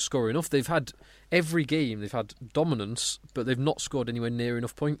they don't score enough. They've had every game, they've had dominance, but they've not scored anywhere near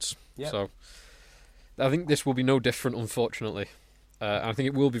enough points. Yep. So I think this will be no different, unfortunately. I think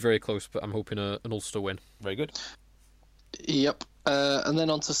it will be very close, but I'm hoping an Ulster win. Very good. Yep. And then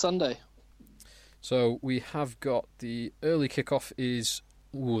on to Sunday. So we have got the early kickoff is...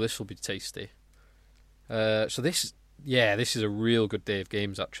 Ooh, this will be tasty. So this is a real good day of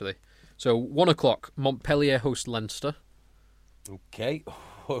games, actually. So 1 o'clock, Montpellier host Leinster. Okay.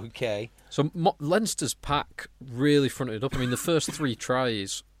 So Leinster's pack really fronted up. I mean, the first 3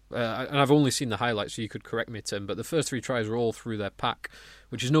 tries... and I've only seen the highlights, so you could correct me, Tim, but the first 3 tries were all through their pack,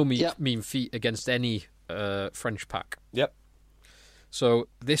 which is no mean feat against any French pack. Yep. So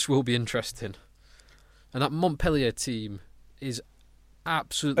this will be interesting. And that Montpellier team is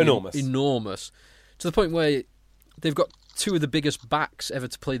absolutely enormous. To the point where they've got 2 of the biggest backs ever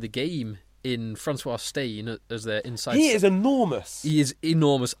to play the game in Francois Steyn as their inside... He is enormous. He is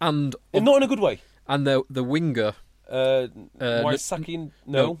enormous. And not in a good way. And the winger... Namani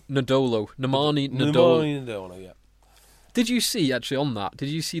Nadolo, yeah. Did you see, actually, on that,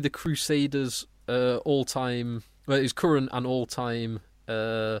 the Crusaders' all-time... Well, his current and all-time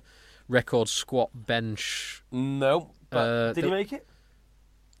record squat bench? No. But did he make it?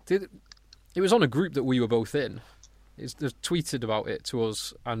 It was on a group that we were both in. They've tweeted about it to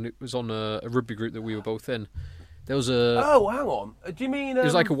us, and it was on a rugby group that we were both in. There was a... Oh, hang on. Do you mean... It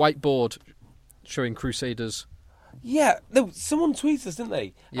was like a whiteboard showing Crusaders... Yeah, someone tweeted us, didn't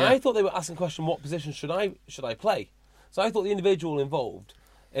they? Yeah. I thought they were asking the question, what position should I play? So I thought the individual involved,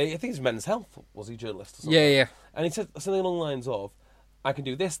 I think it's Men's Health, was he, journalist or something? Yeah. And he said something along the lines of, I can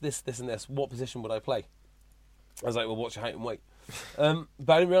do this, this, this and this, what position would I play? I was like, well, what's your height and weight? But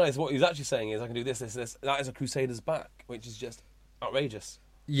I didn't realise what he was actually saying is, I can do this, this, this. That is a Crusaders back, which is just outrageous.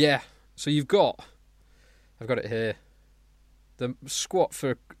 Yeah, so I've got it here. The squat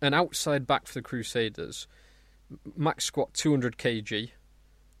for an outside back for the Crusaders... Max squat 200 kg,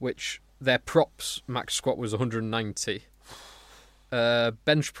 which their props max squat was 190.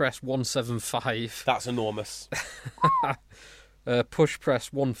 Bench press 175. That's enormous. Push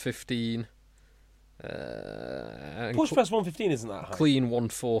press 115. Push press 115 isn't that high. Clean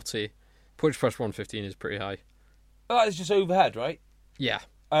 140. Push press 115 is pretty high. That is just overhead, right? Yeah.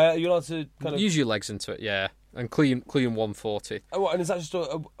 You're allowed to kind of... Use your legs into it, yeah. And clean 140. Oh, and is that just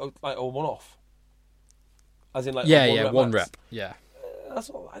a one-off? As in, like, one rep. Yeah. Is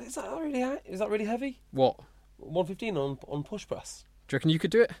that really high? Is that really heavy? What? 115 on push press. Do you reckon you could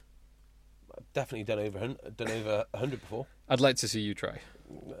do it? I've definitely done over 100 before. I'd like to see you try.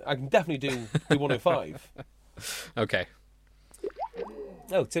 I can definitely do 105. Okay.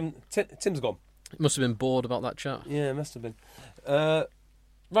 Oh, Tim's gone. Must have been bored about that chat. Yeah, must have been.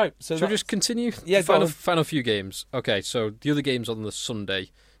 Right, so shall we just continue? Yeah, final few games. Okay, so the other games on the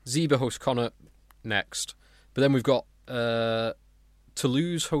Sunday. Zebra host Connacht next. But then we've got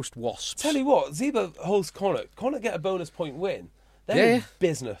Toulouse host Wasps. Tell you what, Zebra host Connacht. Connacht get a bonus point win. They're in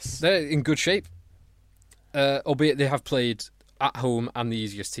business. They're in good shape. Albeit they have played at home and the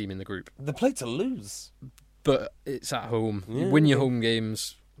easiest team in the group. They played Toulouse. But it's at home. Yeah. You win your home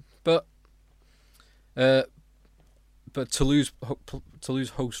games. But Toulouse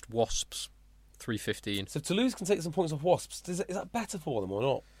host Wasps 3:15. So Toulouse can take some points off Wasps. Is that better for them or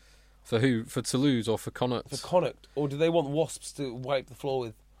not? For who? For Toulouse or for Connacht? For Connacht. Or do they want Wasps to wipe the floor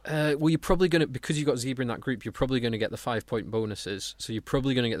with Well, you're probably going to, because you've got Zebra in that group, you're probably going to get the 5-point bonuses. So you're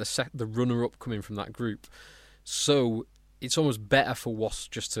probably going to get the runner-up coming from that group. So it's almost better for Wasps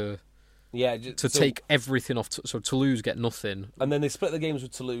just to take everything off. So Toulouse get nothing. And then they split the games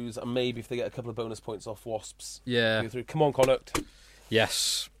with Toulouse, and maybe if they get a couple of bonus points off Wasps. Yeah. Go through. Come on, Connacht.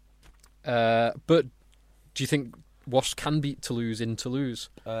 Yes. But do you think Wasps can beat Toulouse in Toulouse?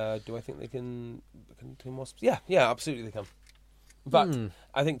 Do I think they can Wasps? Yeah, absolutely they can. In fact,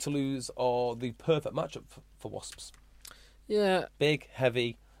 I think Toulouse are the perfect matchup for Wasps. Yeah. Big,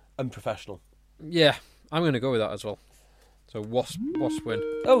 heavy, unprofessional. Yeah, I'm going to go with that as well. So Wasp win.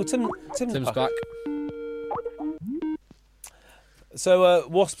 Oh, Tim's back. So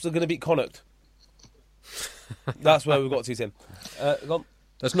Wasps are going to beat Connacht. That's where we've got to, Tim. Go on.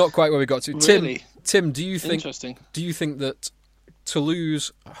 That's not quite where we got to. Really? Tim, do you think? Interesting. Do you think that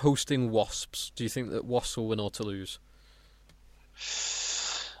Toulouse hosting Wasps? Do you think that Wasps will win or Toulouse?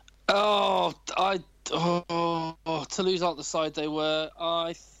 Toulouse aren't the side they were.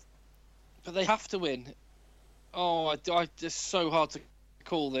 But they have to win. It's so hard to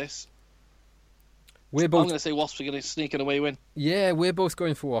call this. I'm going to say Wasps are going to sneak an away win. Yeah, we're both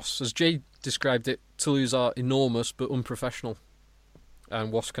going for Wasps. As Jay described it, Toulouse are enormous but unprofessional.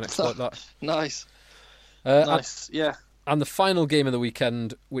 And Wasps can exploit that. Nice. Nice, yeah. And the final game of the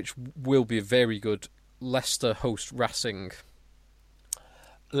weekend, which will be very good, Leicester host Racing.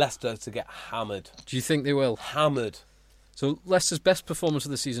 Leicester to get hammered. Do you think they will? Hammered. So Leicester's best performance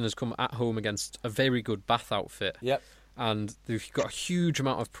of the season has come at home against a very good Bath outfit. Yep. And they've got a huge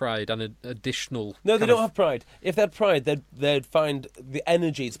amount of pride and an additional... No, they don't have pride. If they had pride, they'd find the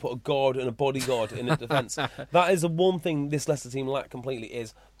energy to put a guard and a bodyguard in a defence. That is the one thing this Leicester team lack completely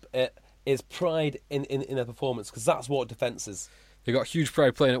is pride in their performance, because that's what defence is. They've got huge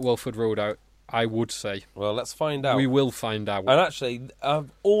pride playing at Welford Road out, I would say. Well, let's find out. We will find out. And actually,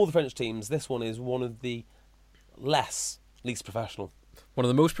 of all the French teams, this one is one of the least professional. One of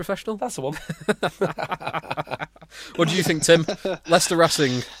the most professional? That's the one. What do you think, Tim? Leicester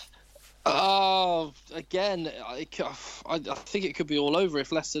Racing. Again, I think it could be all over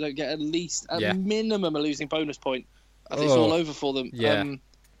if Leicester don't get at least, minimum, a losing bonus point. It's all over for them. Yeah.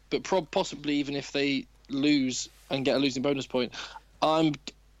 But possibly even if they lose and get a losing bonus point, I'm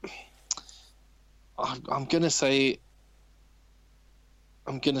gonna say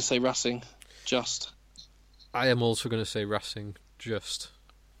Racing. Just. I am also going to say Racing. Just.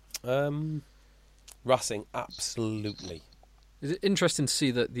 Racing, absolutely. Is it interesting to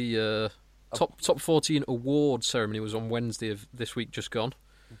see that the top 14 award ceremony was on Wednesday of this week just gone?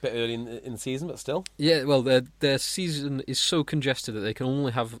 A bit early in the season, but still. Yeah, well, their season is so congested that they can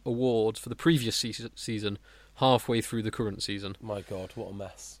only have awards for the previous season halfway through the current season. My God, what a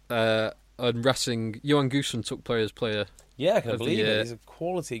mess. And Racing, Johan Goosen took Players Player. Yeah, I can believe it. He's a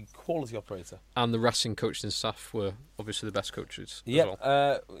quality operator. And the Racing coaching staff were obviously the best coaches. Yeah, as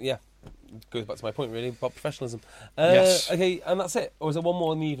well. yeah. Goes back to my point, really, about professionalism. Yes. Okay, and that's it? Or is there one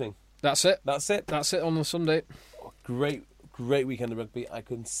more in the evening? That's it. That's it? That's it on the Sunday. Oh, great weekend of rugby. I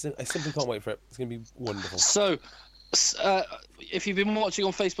simply can't wait for it. It's going to be wonderful. So, if you've been watching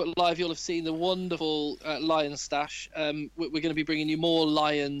on Facebook Live, you'll have seen the wonderful Lions stash. We're going to be bringing you more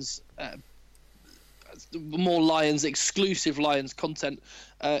Lions exclusive Lions content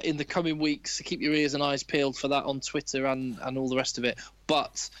in the coming weeks. So keep your ears and eyes peeled for that on Twitter and all the rest of it.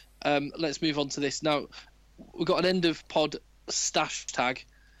 But let's move on to this now. We've got an end of pod stash tag.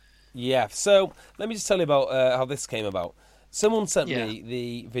 Yeah. So let me just tell you about how this came about. Someone sent me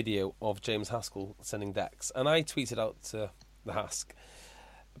the video of James Haskell sending decks, and I tweeted out to the Hask,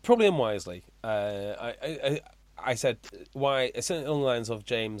 probably unwisely. I said, why? I sent it along the lines of,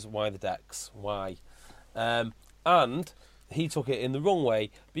 James, why the decks? Why? And he took it in the wrong way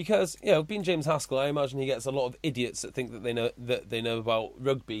because, being James Haskell, I imagine he gets a lot of idiots that think that they know about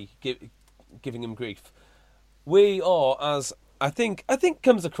rugby giving him grief. We are, as I think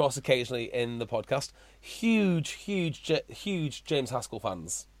comes across occasionally in the podcast, huge James Haskell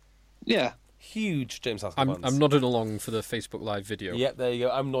fans. Yeah. Huge James Haskell fans. I'm nodding along for the Facebook Live video. Yep, there you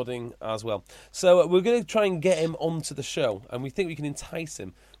go. I'm nodding as well. So we're going to try and get him onto the show, and we think we can entice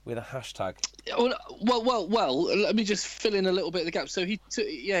him with a hashtag. Well. Let me just fill in a little bit of the gap. So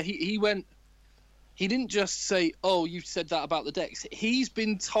he went. He didn't just say, "Oh, you said that about the decks." He's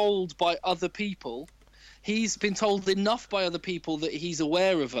been told by other people. He's been told enough by other people that he's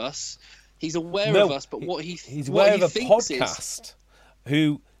aware of us. He's aware of us, but he's aware of a podcast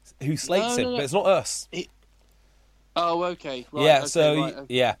who slates him, but it's not us. Okay. Right, yeah. Okay, so right,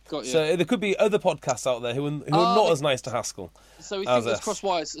 yeah. Got you. So there could be other podcasts out there who are not as nice to Haskell. So we think that's cross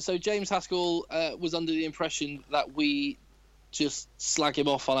wires. So James Haskell was under the impression that we just slag him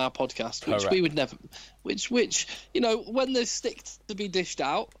off on our podcast, which Correct. we would never. Which when there's stick to be dished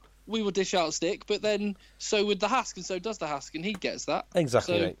out, we will dish out stick, but then so would the Hask, and so does the Hask, and he gets that.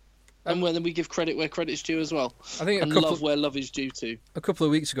 Exactly, So, mate. and then we give credit where credit's due as well. I think and love where love is due too. A couple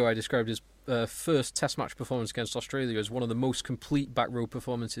of weeks ago, I described his first Test match performance against Australia as one of the most complete back row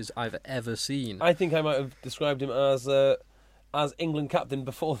performances I've ever seen. I think I might have described him as England captain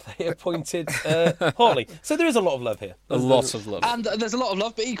before they appointed Hartley. So there is a lot of love here. A lot of love. And there's a lot of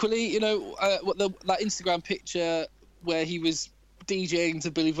love, but equally, that Instagram picture where he was DJing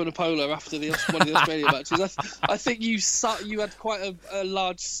to Billy Vunipola after one of the Australia matches. I think you had quite a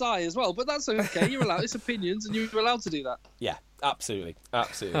large sigh as well, but that's okay. You're allowed. It's opinions, and you're allowed to do that. Yeah, absolutely.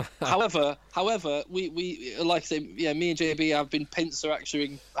 However, we like I say, me and JB have been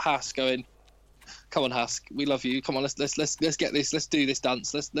pincer-acturing Hask, going, "Come on, Hask, we love you. Come on, let's get this. Let's do this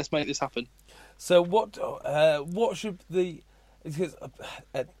dance. Let's make this happen." So what should the? Because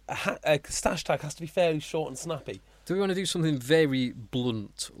a stash tag has to be fairly short and snappy. Do we want to do something very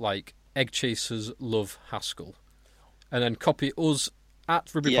blunt, like Egg Chasers love Haskell? And then copy us at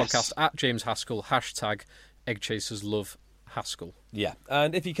Rugby Podcast, at James Haskell, hashtag Egg Chasers love Haskell. Yeah,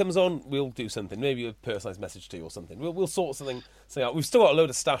 and if he comes on, we'll do something. Maybe a personalised message to you or something. We'll sort something out. We've still got a load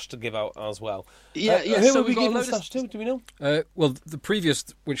of stash to give out as well. Yeah. Who So are we we've got a giving load stash to? Do we know? Well, the previous,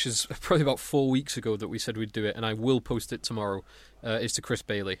 which is probably about 4 weeks ago that we said we'd do it, and I will post it tomorrow, is to Chris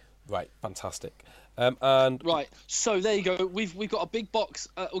Bailey. Right, fantastic. And right, so there you go. We've got a big box.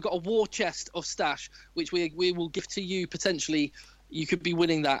 We've got a war chest of stash, which we will give to you potentially. You could be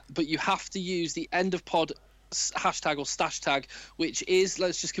winning that, but you have to use the end of pod hashtag or stash tag, which is,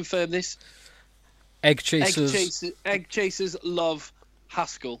 let's just confirm this: Egg Chasers. Egg Chasers love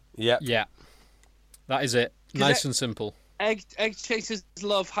Haskell. yeah, That is it. Nice and simple. Egg Chasers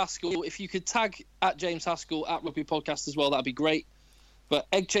love Haskell. If you could tag at James Haskell at Rugby Podcast as well, that'd be great. But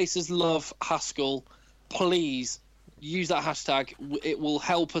Egg Chasers love Haskell. Please use that hashtag. It will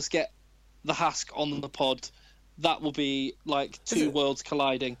help us get the Hask on the pod. That will be like two worlds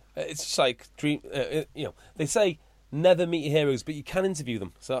colliding. It's just like dream. They say never meet your heroes, but you can interview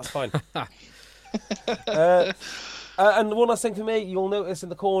them, so that's fine. And one last thing for me, you'll notice in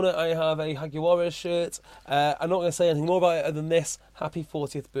the corner I have a Jaguares shirt. I'm not going to say anything more about it other than this. Happy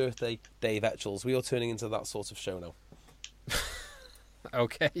 40th birthday, Dave Etchells. We are turning into that sort of show now.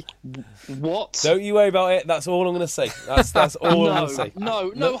 Okay. What? Don't you worry about it. That's all I'm going to say. That's all I'm going to say.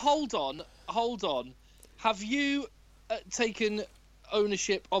 No. Hold on. Have you taken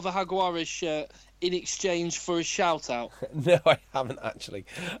ownership of a Jaguares shirt in exchange for a shout out? No, I haven't actually.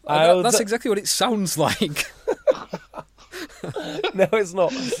 That's exactly what it sounds like. No, it's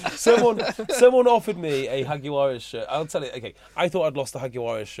not. Someone offered me a Jaguares shirt. I'll tell you. Okay, I thought I'd lost the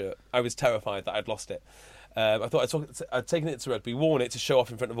Jaguares shirt. I was terrified that I'd lost it. I thought I'd taken it to rugby, worn it to show off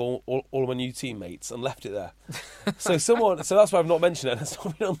in front of all of my new teammates, and left it there. So that's why I've not mentioned it. It's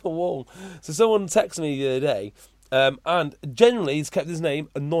not been on the wall. So someone texted me the other day, and generally he's kept his name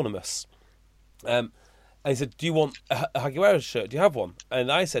anonymous. And he said, "Do you want a Jaguares shirt? Do you have one?"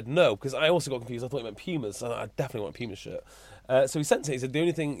 And I said no, because I also got confused. I thought he meant Pumas. So I definitely want a Puma shirt. So he sent it. He said, "The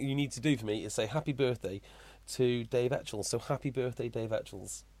only thing you need to do for me is say happy birthday to Dave Etchells." So happy birthday, Dave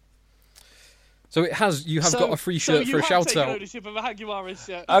Etchells. So you have got a free shirt for a shout out. So you have taken ownership of a Jaguares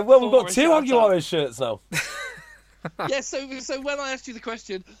shirt. Well, we've got two Jaguares shirts now. Yeah, so when I asked you the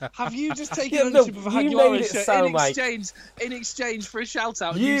question, have you just taken ownership of a Jaguares shirt in exchange for a shout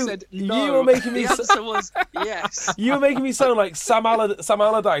out? And you said no. You were making me the answer was yes. You were making me sound like Sam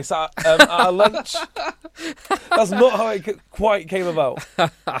Allardyce at a lunch. That's not how it quite came about.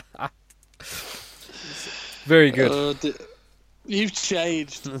 Very good. You've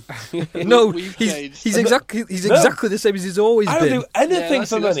changed. No, We've he's changed. exactly the same as he's always been. I don't do anything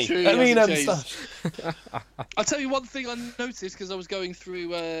for money. True, I mean, changed. I'll tell you one thing I noticed because I was going through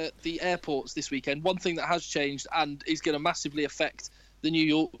the airports this weekend. One thing that has changed and is going to massively affect the New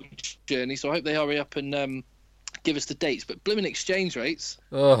York journey. So I hope they hurry up and give us the dates. But blooming exchange rates.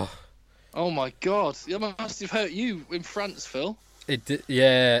 Oh my God! That must have hurt you in France, Phil. It did.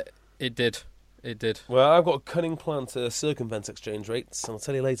 Yeah, it did. It did. Well, I've got a cunning plan to circumvent exchange rates, and I'll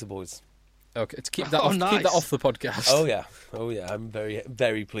tell you later, boys. Okay, to keep that off. Nice. Keep that off the podcast. Oh yeah. I'm very,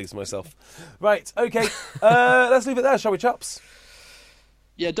 very pleased with myself. Right. Okay. Let's leave it there, shall we, chaps?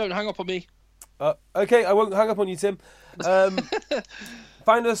 Yeah. Don't hang up on me. Okay. I won't hang up on you, Tim.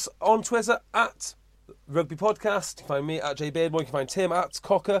 Find us on Twitter at Rugby Podcast. You can find me at J Beardmore. You can find Tim at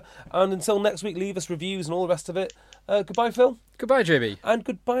Cocker. And until next week, leave us reviews and all the rest of it. Goodbye, Phil. Goodbye, JB. And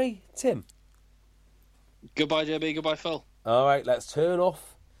goodbye, Tim. Goodbye, JB. Goodbye, Phil. All right, let's turn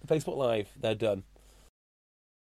off Facebook Live. They're done.